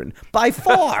children. By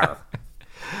far.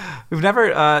 We've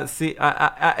never... actually,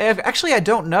 I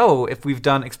don't know if we've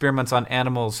done experiments on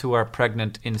animals who are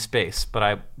pregnant in space, but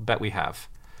I bet we have.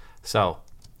 So,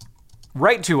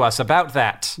 write to us about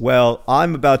that. Well,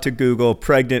 I'm about to Google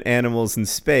pregnant animals in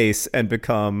space and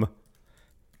become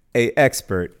an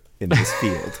expert in this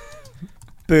field.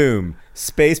 Boom.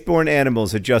 Spaceborne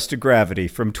animals adjust to gravity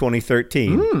from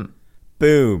 2013.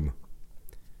 Boom.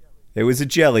 It was a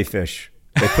jellyfish.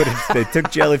 They took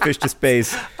jellyfish to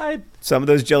space. Some of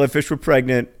those jellyfish were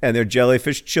pregnant, and their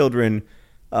jellyfish children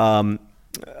were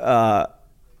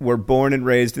born and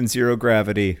raised in zero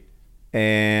gravity,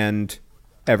 and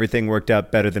everything worked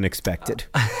out better than expected.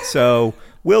 So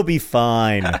we'll be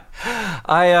fine.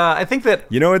 I think that...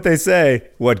 You know what they say?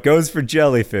 What goes for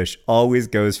jellyfish always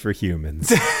goes for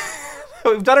humans.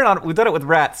 We've done it with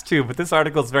rats too, but this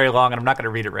article is very long, and I'm not going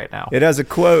to read it right now. It has a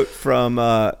quote from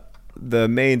the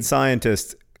main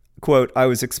scientist. Quote, "I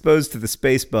was exposed to the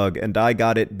space bug and I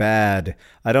got it bad."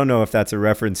 I don't know if that's a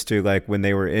reference to like when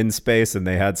they were in space and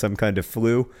they had some kind of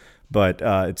flu, but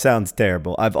it sounds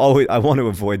terrible. I want to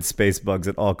avoid space bugs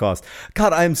at all costs.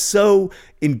 God, I'm so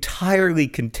entirely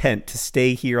content to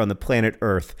stay here on the planet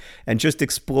Earth and just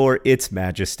explore its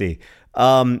majesty.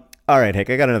 All right, Hank,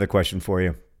 I got another question for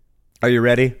you. Are you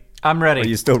ready? I'm ready. Or are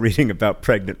you still reading about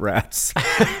pregnant rats?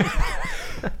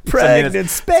 Pregnant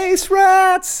space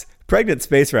rats! Pregnant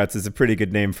Space Rats is a pretty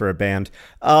good name for a band.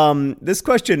 This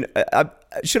question,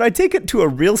 should I take it to a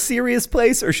real serious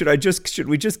place, or should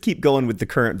we just keep going with the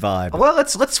current vibe? Well,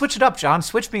 let's switch it up, John.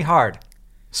 Switch me hard.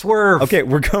 Swerve. Okay,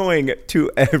 we're going to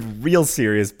a real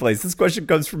serious place. This question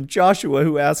comes from Joshua,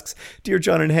 who asks, "Dear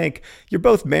John and Hank, you're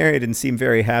both married and seem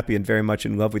very happy and very much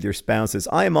in love with your spouses.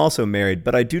 I am also married,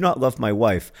 but I do not love my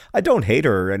wife. I don't hate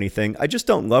her or anything. I just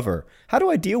don't love her. How do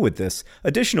I deal with this?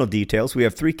 Additional details, we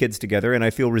have 3 kids together and I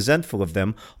feel resentful of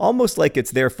them, almost like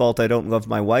it's their fault I don't love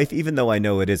my wife, even though I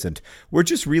know it isn't. We're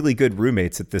just really good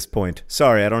roommates at this point.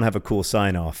 Sorry, I don't have a cool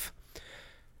sign-off."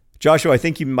 Joshua, I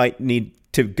think you might need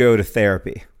to go to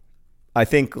therapy. I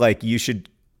think like you should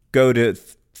go to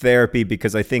therapy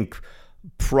because I think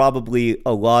probably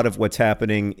a lot of what's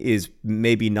happening is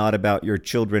maybe not about your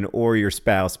children or your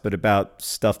spouse, but about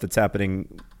stuff that's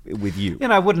happening with you.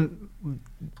 And I wouldn't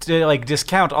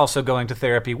discount also going to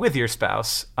therapy with your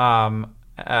spouse. Right,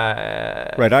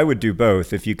 I would do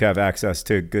both if you have access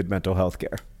to good mental health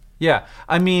care. Yeah,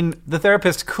 I mean, the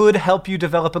therapist could help you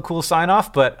develop a cool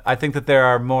sign-off, but I think that there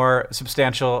are more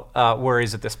substantial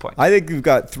worries at this point. I think we've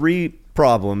got 3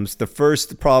 problems. The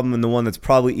first problem, and the one that's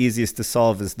probably easiest to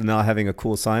solve, is the not having a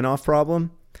cool sign-off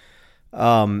problem,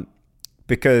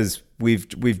 because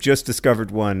we've just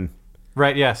discovered one.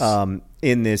 Right. Yes.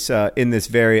 In this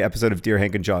very episode of Dear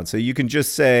Hank and John. So you can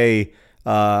just say,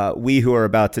 "We who are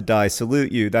about to die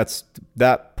salute you."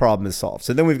 That problem is solved.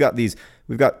 So then we've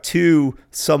got 2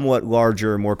 somewhat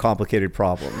larger, more complicated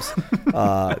problems.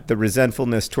 The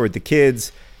resentfulness toward the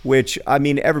kids, which, I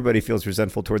mean, everybody feels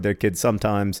resentful toward their kids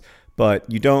sometimes, but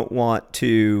you don't want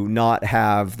to not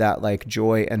have that like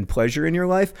joy and pleasure in your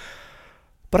life.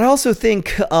 But I also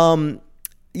think,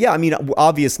 yeah, I mean,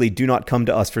 obviously do not come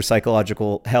to us for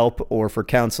psychological help or for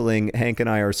counseling. Hank and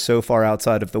I are so far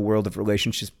outside of the world of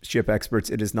relationship experts,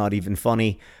 it is not even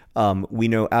funny. We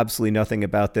know absolutely nothing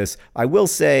about this. I will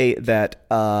say that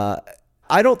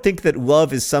I don't think that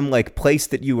love is some like place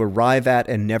that you arrive at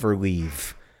and never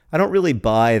leave. I don't really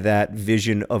buy that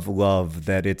vision of love,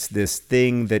 that it's this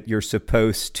thing that you're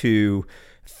supposed to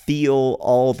feel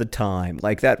all the time.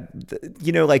 Like that,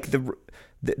 you know, like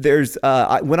there's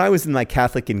when I was in my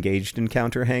Catholic engaged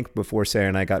encounter, Hank, before Sarah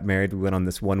and I got married, we went on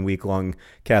this 1 week long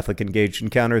Catholic engaged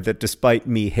encounter that, despite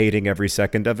me hating every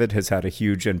second of it, has had a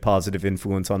huge and positive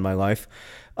influence on my life.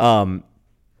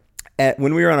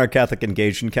 When we were on our Catholic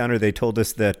engaged encounter, they told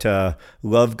us that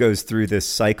love goes through this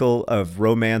cycle of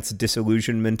romance,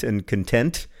 disillusionment, and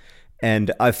content.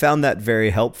 And I found that very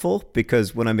helpful,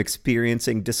 because when I'm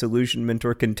experiencing disillusionment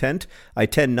or content, I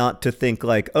tend not to think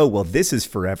like, oh, well, this is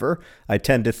forever. I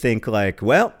tend to think like,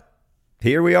 well,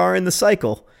 here we are in the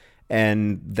cycle.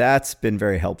 And that's been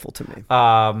very helpful to me.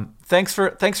 Thanks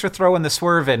for throwing the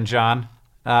swerve in, John.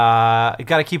 You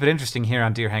got to keep it interesting here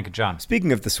on Dear Hank and John.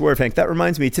 Speaking of the Swerve, Hank, that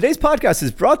reminds me, today's podcast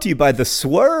is brought to you by The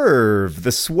Swerve.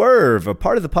 The Swerve, a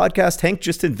part of the podcast Hank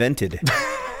just invented.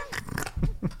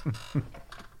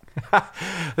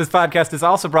 This podcast is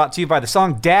also brought to you by the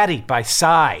song Daddy by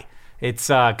Psy. It's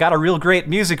got a real great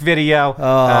music video,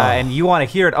 and you want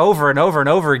to hear it over and over and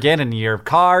over again in your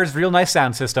car's real nice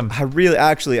sound system.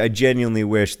 I genuinely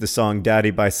wish the song Daddy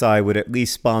by Psy would at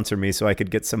least sponsor me so I could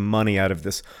get some money out of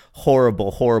this horrible,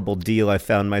 horrible deal I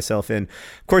found myself in.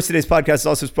 Of course, today's podcast is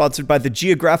also sponsored by The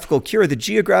Geographical Cure. The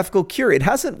Geographical Cure, it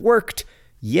hasn't worked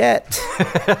yet.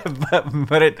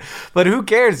 but who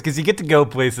cares? Because you get to go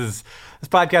places. This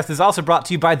podcast is also brought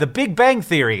to you by The Big Bang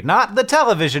Theory, not the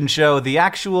television show, the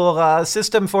actual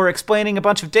system for explaining a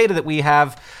bunch of data that we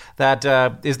have that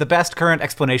is the best current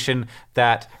explanation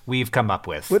that we've come up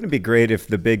with. Wouldn't it be great if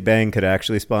The Big Bang could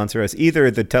actually sponsor us, either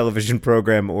the television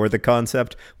program or the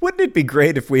concept? Wouldn't it be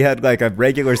great if we had like a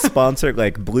regular sponsor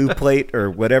like Blue Plate or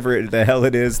whatever the hell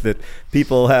it is that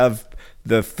people have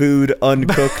the food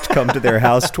uncooked come to their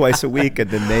house twice a week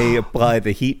and then they apply the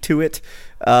heat to it?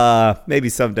 Maybe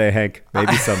someday, Hank.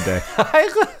 Maybe someday.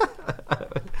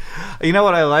 You know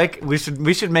what I like? We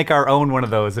should make our own one of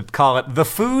those and call it The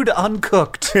Food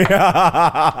Uncooked. We've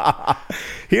got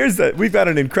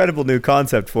an incredible new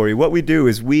concept for you. What we do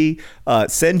is we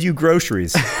send you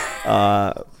groceries.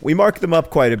 We mark them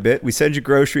up quite a bit. We send you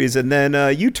groceries, and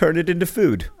then you turn it into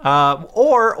food.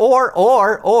 Or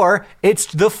it's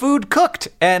the food cooked,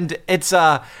 and it's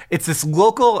this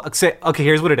local. Okay,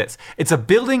 here's what it is. It's a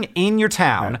building in your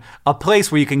town, a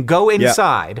place where you can go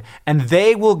inside, and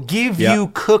they will give you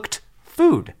cooked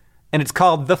food, and it's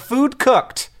called The Food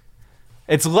Cooked.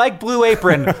 It's like Blue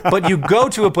Apron, but you go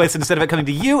to a place instead of it coming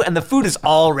to you, and the food is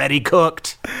already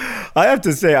cooked. I have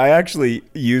to say, I actually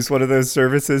use one of those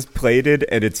services, Plated,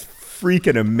 and it's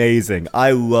freaking amazing.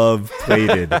 I love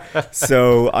Plated.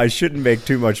 So I shouldn't make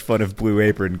too much fun of Blue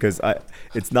Apron because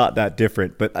it's not that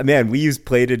different. But man, we use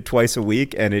Plated twice a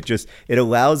week, and it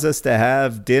allows us to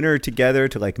have dinner together,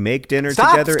 to like make dinner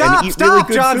together and eat really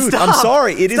good food. I'm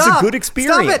sorry. It is a good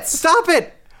experience. Stop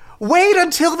it. Wait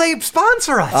until they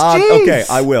sponsor us. Okay,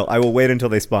 I will wait until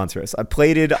they sponsor us.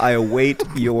 Plated, I await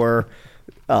your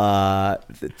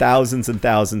thousands and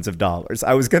thousands of dollars.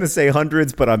 I was going to say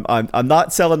hundreds, but I'm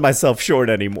not selling myself short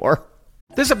anymore.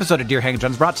 This episode of Dear Hank and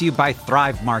John is brought to you by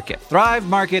Thrive Market. Thrive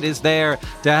Market is there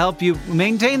to help you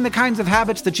maintain the kinds of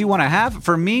habits that you want to have.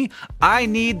 For me, I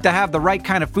need to have the right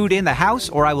kind of food in the house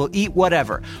or I will eat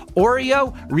whatever.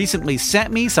 Oreo recently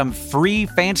sent me some free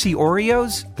fancy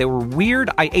Oreos. They were weird.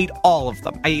 I ate all of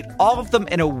them. I ate all of them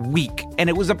in a week, and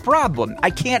it was a problem. I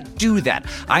can't do that.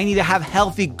 I need to have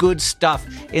healthy, good stuff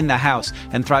in the house,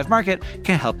 and Thrive Market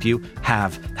can help you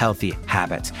have healthy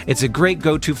habits. It's a great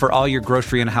go-to for all your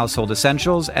grocery and household essentials,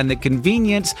 and the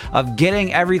convenience of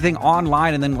getting everything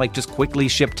online and then just quickly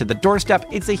shipped to the doorstep.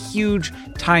 It's a huge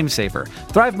time saver.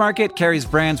 Thrive Market carries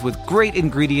brands with great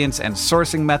ingredients and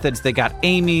sourcing methods. They got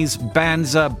Amy's,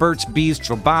 Banza, Burt's Bees,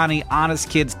 Chobani, Honest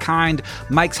Kids, Kind,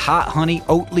 Mike's Hot Honey,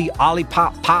 Oatly,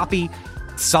 Olipop, Poppy,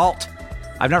 Salt.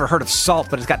 I've never heard of Salt,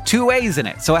 but it's got 2 A's in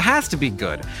it, so it has to be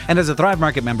good. And as a Thrive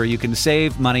Market member, you can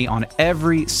save money on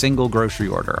every single grocery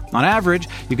order. On average,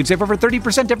 you can save over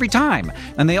 30% every time.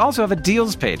 And they also have a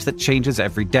deals page that changes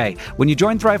every day. When you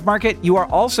join Thrive Market, you are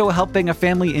also helping a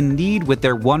family in need with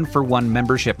their 1-for-1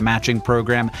 membership matching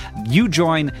program. You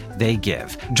join, they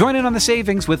give. Join in on the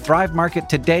savings with Thrive Market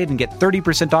today and get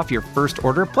 30% off your first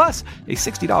order, plus a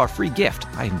 $60 free gift.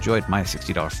 I enjoyed my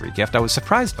 $60 free gift. I was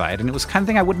surprised by it, and it was the kind of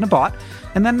thing I wouldn't have bought.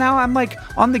 And then now I'm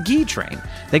on the ghee train.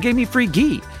 They gave me free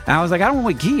ghee. And I was like, I don't know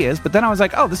what ghee is. But then I was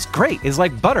like, oh, this is great. It's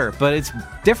like butter, but it's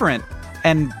different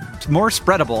and more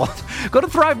spreadable. Go to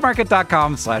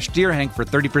thrivemarket.com/DearHank for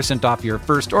 30% off your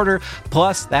first order,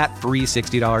 plus that free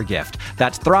 $60 gift.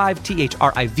 That's Thrive,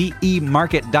 THRIVE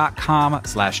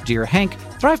market.com/DearHank,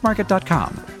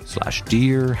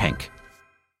 thrivemarket.com/DearHank.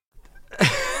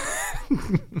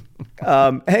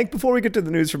 Hank, before we get to the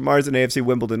news from Mars and AFC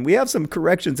Wimbledon, we have some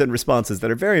corrections and responses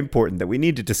that are very important that we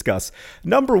need to discuss.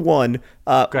 Number one,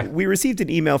 we received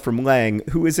an email from Lang,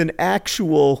 who is an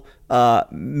actual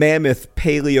mammoth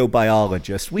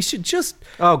paleobiologist. We should just...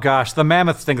 Oh, gosh, the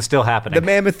mammoth thing is still happening. The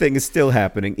mammoth thing is still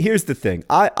happening. Here's the thing.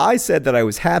 I said that I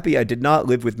was happy I did not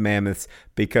live with mammoths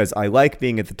because I like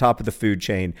being at the top of the food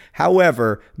chain.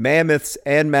 However, mammoths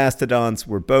and mastodons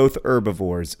were both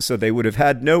herbivores, so they would have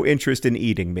had no interest in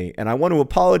eating me. And I want to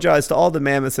apologize to all the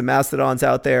mammoths and mastodons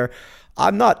out there.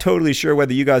 I'm not totally sure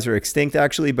whether you guys are extinct,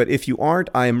 actually, but if you aren't,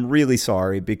 I am really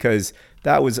sorry because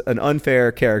That was an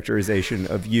unfair characterization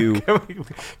of you.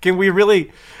 Can we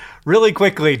really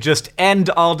quickly just end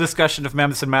all discussion of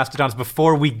mammoths and mastodons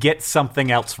before we get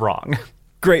something else wrong?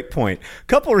 Great point.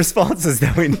 Couple responses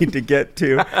that we need to get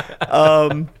to.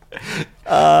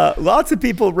 Lots of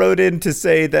people wrote in to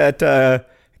say that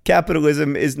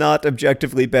capitalism is not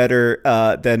objectively better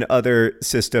than other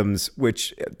systems,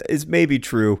 which is maybe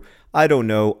true. I don't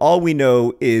know. All we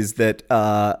know is that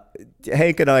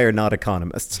Hank and I are not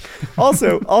economists.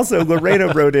 Also, Lorena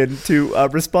wrote in to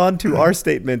respond to our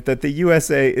statement that the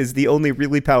USA is the only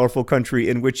really powerful country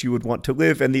in which you would want to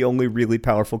live and the only really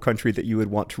powerful country that you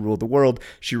would want to rule the world.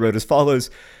 She wrote as follows.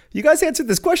 You guys answered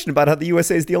this question about how the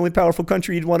USA is the only powerful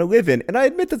country you'd want to live in, and I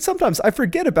admit that sometimes I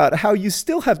forget about how you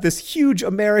still have this huge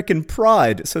American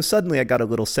pride, so suddenly I got a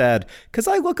little sad, because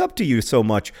I look up to you so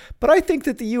much, but I think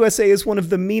that the USA is one of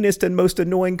the meanest and most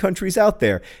annoying countries out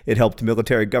there. It helped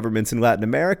military governments in Latin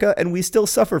America, and we still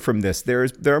suffer from this. There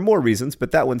are more reasons,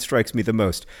 but that one strikes me the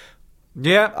most.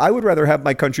 Yeah. I would rather have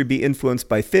my country be influenced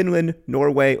by Finland,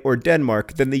 Norway, or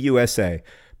Denmark than the USA.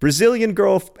 Brazilian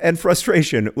girl and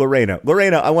frustration, Lorena.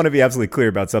 Lorena, I want to be absolutely clear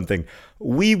about something.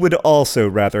 We would also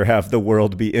rather have the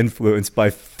world be influenced by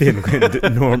Finland,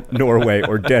 Norway,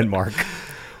 or Denmark.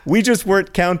 We just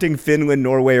weren't counting Finland,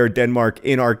 Norway, or Denmark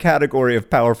in our category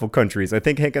of powerful countries. I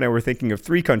think Hank and I were thinking of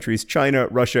 3 countries, China,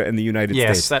 Russia, and the United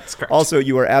States. Yes, that's correct. Also,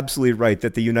 you are absolutely right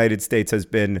that the United States has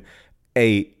been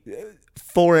a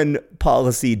foreign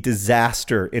policy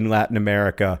disaster in Latin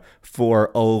America for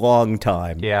a long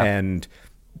time. Yeah. And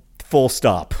full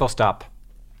stop. Full stop.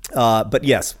 But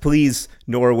yes, please,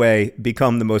 Norway,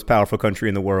 become the most powerful country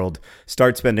in the world.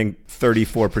 Start spending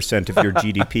 34% of your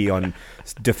GDP on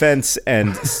defense,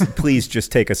 and please just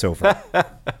take us over.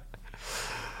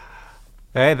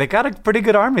 Hey, they got a pretty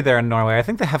good army there in Norway. I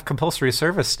think they have compulsory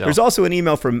service still. There's also an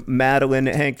email from Madeline,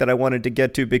 Hank, that I wanted to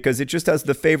get to because it just has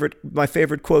my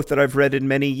favorite quote that I've read in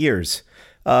many years.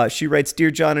 She writes, Dear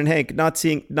John and Hank,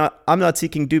 I'm not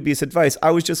seeking dubious advice.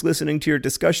 I was just listening to your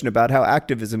discussion about how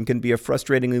activism can be a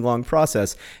frustratingly long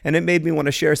process, and it made me want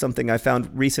to share something I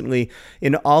found recently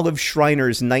in Olive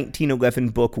Schreiner's 1911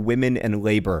 book, Women and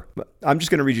Labor. I'm just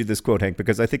going to read you this quote, Hank,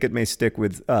 because I think it may stick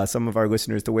with some of our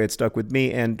listeners the way it stuck with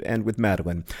me and with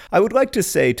Madeline. I would like to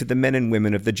say to the men and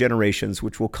women of the generations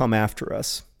which will come after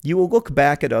us, you will look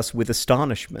back at us with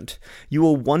astonishment. You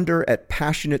will wonder at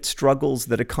passionate struggles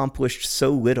that accomplished so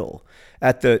little,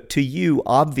 at the, to you,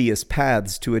 obvious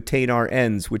paths to attain our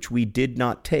ends which we did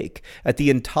not take, at the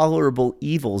intolerable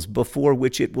evils before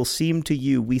which it will seem to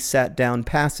you we sat down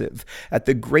passive, at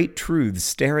the great truths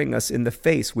staring us in the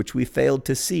face which we failed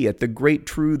to see, at the great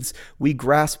truths we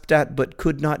grasped at but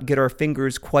could not get our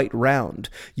fingers quite round.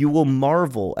 You will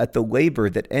marvel at the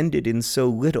labor that ended in so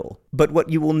little. But what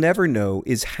you will never know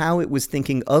is how it was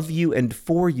thinking of you and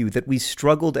for you that we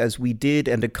struggled as we did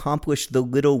and accomplished the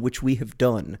little which we have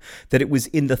done, that it was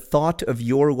in the thought of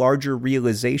your larger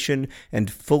realization and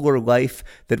fuller life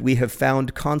that we have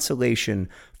found consolation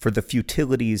for the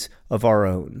futilities of our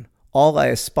own. All I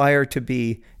aspire to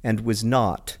be and was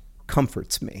not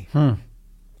comforts me.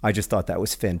 I just thought that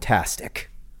was fantastic.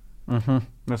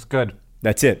 That's good.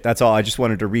 That's it. That's all. I just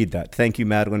wanted to read that. Thank you,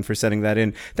 Madeline, for sending that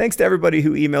in. Thanks to everybody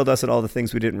who emailed us and all the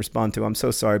things we didn't respond to. I'm so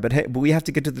sorry. But hey, we have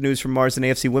to get to the news from Mars and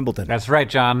AFC Wimbledon. That's right,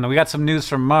 John. We got some news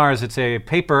from Mars. It's a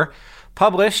paper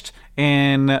published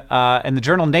in the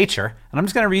journal Nature. And I'm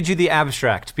just going to read you the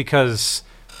abstract because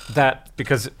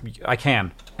I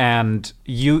can. And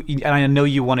I know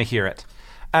you want to hear it.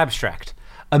 Abstract.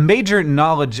 A major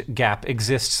knowledge gap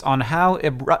exists on how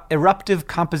eruptive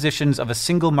compositions of a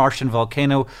single Martian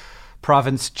volcano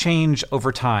province change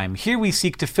over time. Here we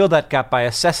seek to fill that gap by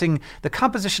assessing the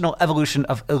compositional evolution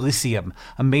of Elysium,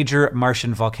 a major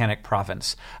Martian volcanic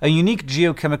province. A unique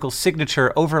geochemical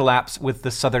signature overlaps with the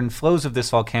southern flows of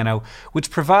this volcano, which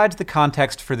provides the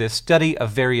context for this study of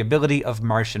variability of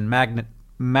Martian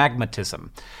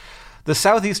magmatism. The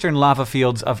southeastern lava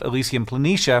fields of Elysium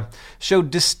Planitia show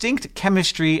distinct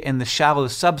chemistry in the shallow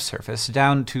subsurface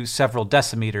down to several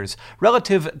decimeters,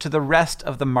 relative to the rest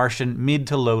of the Martian mid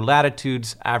to low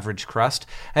latitudes average crust,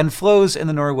 and flows in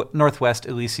the northwest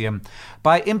Elysium.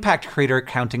 By impact crater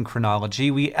counting chronology,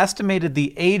 we estimated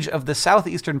the age of the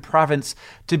southeastern province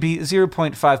to be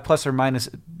 0.5 plus or minus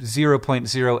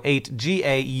 0.08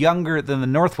 GA younger than the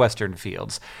northwestern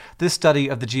fields. This study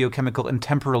of the geochemical and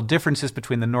temporal differences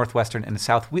between the northwest southwestern and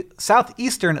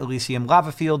southeastern Elysium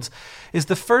lava fields, is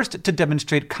the first to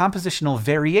demonstrate compositional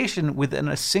variation within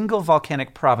a single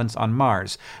volcanic province on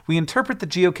Mars. We interpret the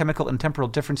geochemical and temporal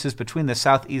differences between the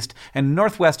southeast and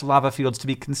northwest lava fields to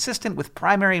be consistent with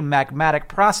primary magmatic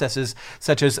processes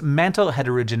such as mantle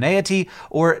heterogeneity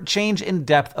or change in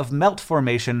depth of melt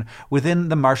formation within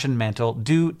the Martian mantle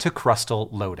due to crustal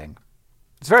loading.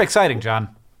 It's very exciting,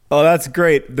 John. Oh, that's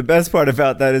great. The best part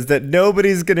about that is that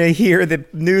nobody's going to hear the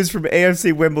news from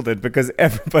AFC Wimbledon because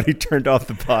everybody turned off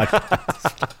the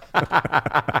podcast.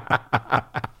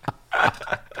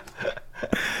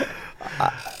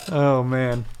 Oh,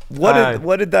 man.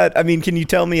 What did that... I mean, can you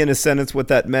tell me in a sentence what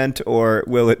that meant, or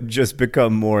will it just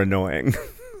become more annoying?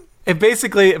 It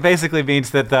basically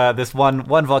means that this one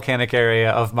volcanic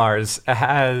area of Mars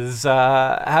has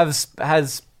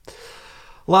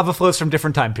lava flows from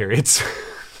different time periods.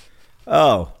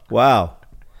 Oh, wow.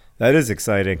 That is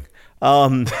exciting.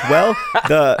 Well,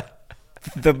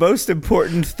 the most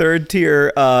important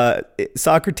third-tier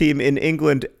soccer team in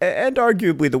England and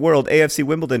arguably the world, AFC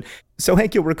Wimbledon. So,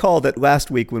 Hank, you'll recall that last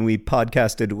week when we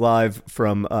podcasted live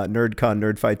from NerdCon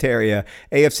Nerdfighteria,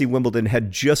 AFC Wimbledon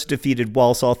had just defeated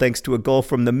Walsall thanks to a goal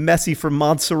from the Messi from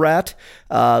Montserrat,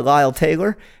 Lyle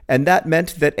Taylor. And that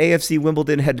meant that AFC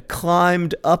Wimbledon had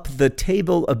climbed up the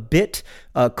table a bit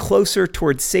closer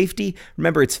towards safety.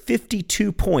 Remember, it's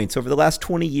 52 points. Over the last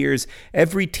 20 years,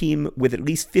 every team with at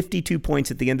least 52 points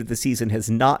at the end of the season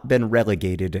has not been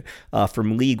relegated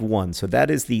from League One. So that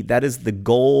is the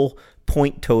goal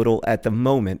point total at the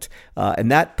moment.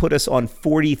 And that put us on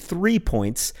 43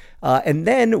 points. And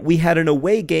then we had an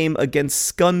away game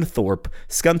against Scunthorpe.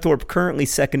 Scunthorpe currently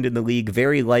second in the league,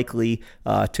 very likely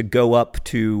to go up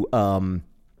to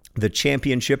the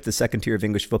championship, the second tier of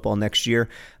English football next year.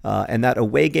 And that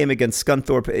away game against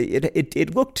Scunthorpe,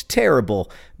 it looked terrible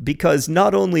because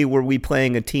not only were we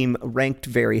playing a team ranked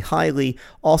very highly,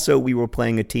 also we were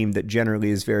playing a team that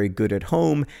generally is very good at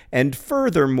home. And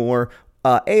furthermore,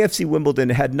 AFC Wimbledon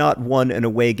had not won an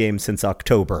away game since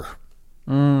October.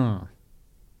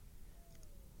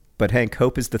 But Hank,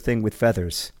 hope is the thing with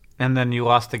feathers. And then you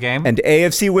lost the game? And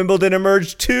AFC Wimbledon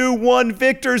emerged 2-1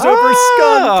 victors over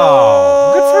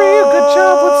Scunthorpe. Good for you. Good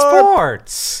job with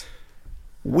sports.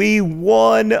 We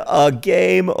won a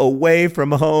game away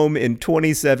from home in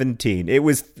 2017. It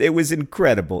was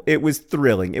incredible. It was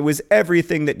thrilling. It was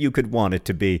everything that you could want it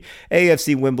to be.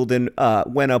 AFC Wimbledon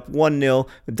went up 1-0.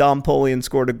 Dom Polian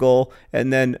scored a goal,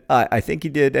 and then I think he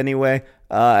did anyway.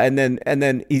 And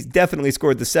then he definitely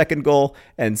scored the second goal,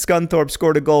 and Scunthorpe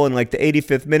scored a goal in like the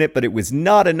 85th minute, but it was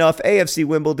not enough. AFC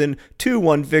Wimbledon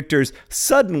 2-1 victors.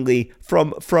 Suddenly,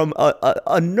 from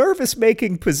a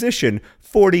nervous-making position,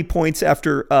 40 points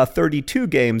after 32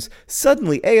 games,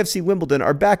 suddenly AFC Wimbledon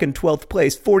are back in 12th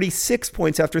place, 46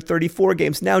 points after 34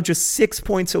 games, now just 6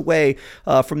 points away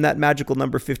from that magical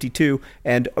number 52.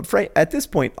 And at this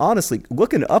point, honestly,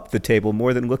 looking up the table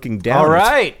more than looking down. All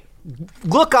right.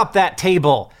 Look up that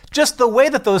table. Just the way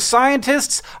that those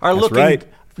scientists are That's looking right.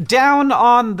 down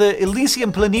on the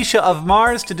Elysium Planitia of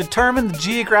Mars to determine the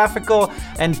geographical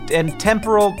and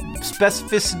temporal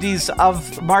specificities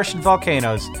of Martian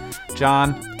volcanoes.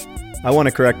 John? I want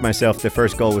to correct myself. The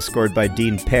first goal was scored by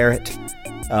Dean Parrott.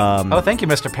 Thank you,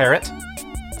 Mr. Parrott.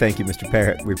 Thank you, Mr.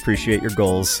 Parrott. We appreciate your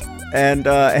goals. And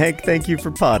Hank, thank you for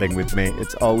potting with me.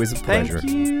 It's always a pleasure.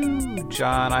 Thank you,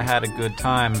 John. I had a good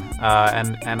time.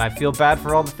 And I feel bad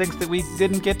for all the things that we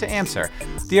didn't get to answer.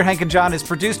 Dear Hank and John is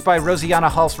produced by Rosianna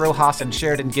Hals-Rojas and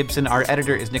Sheridan Gibson. Our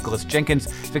editor is Nicholas Jenkins.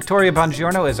 Victoria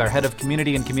Bongiorno is our head of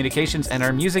community and communications. And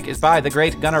our music is by the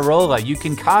great Gunnarolla. You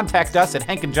can contact us at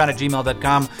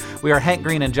hankandjohn@gmail.com. We are Hank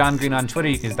Green and John Green on Twitter.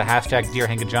 You can use the hashtag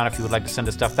 #DearHankandJohn if you would like to send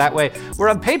us stuff that way. We're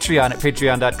on Patreon at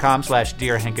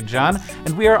patreon.com/DearHankandJohn.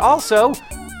 And we are also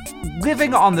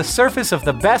living on the surface of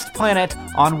the best planet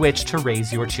on which to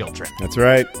raise your children. That's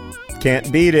right.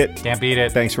 Can't beat it. Can't beat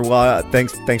it. Thanks for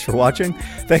watching.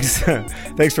 Thanks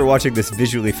for watching this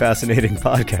visually fascinating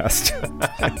podcast.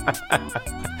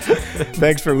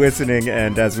 Thanks for listening,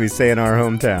 and as we say in our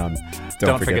hometown,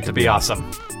 don't forget to be awesome.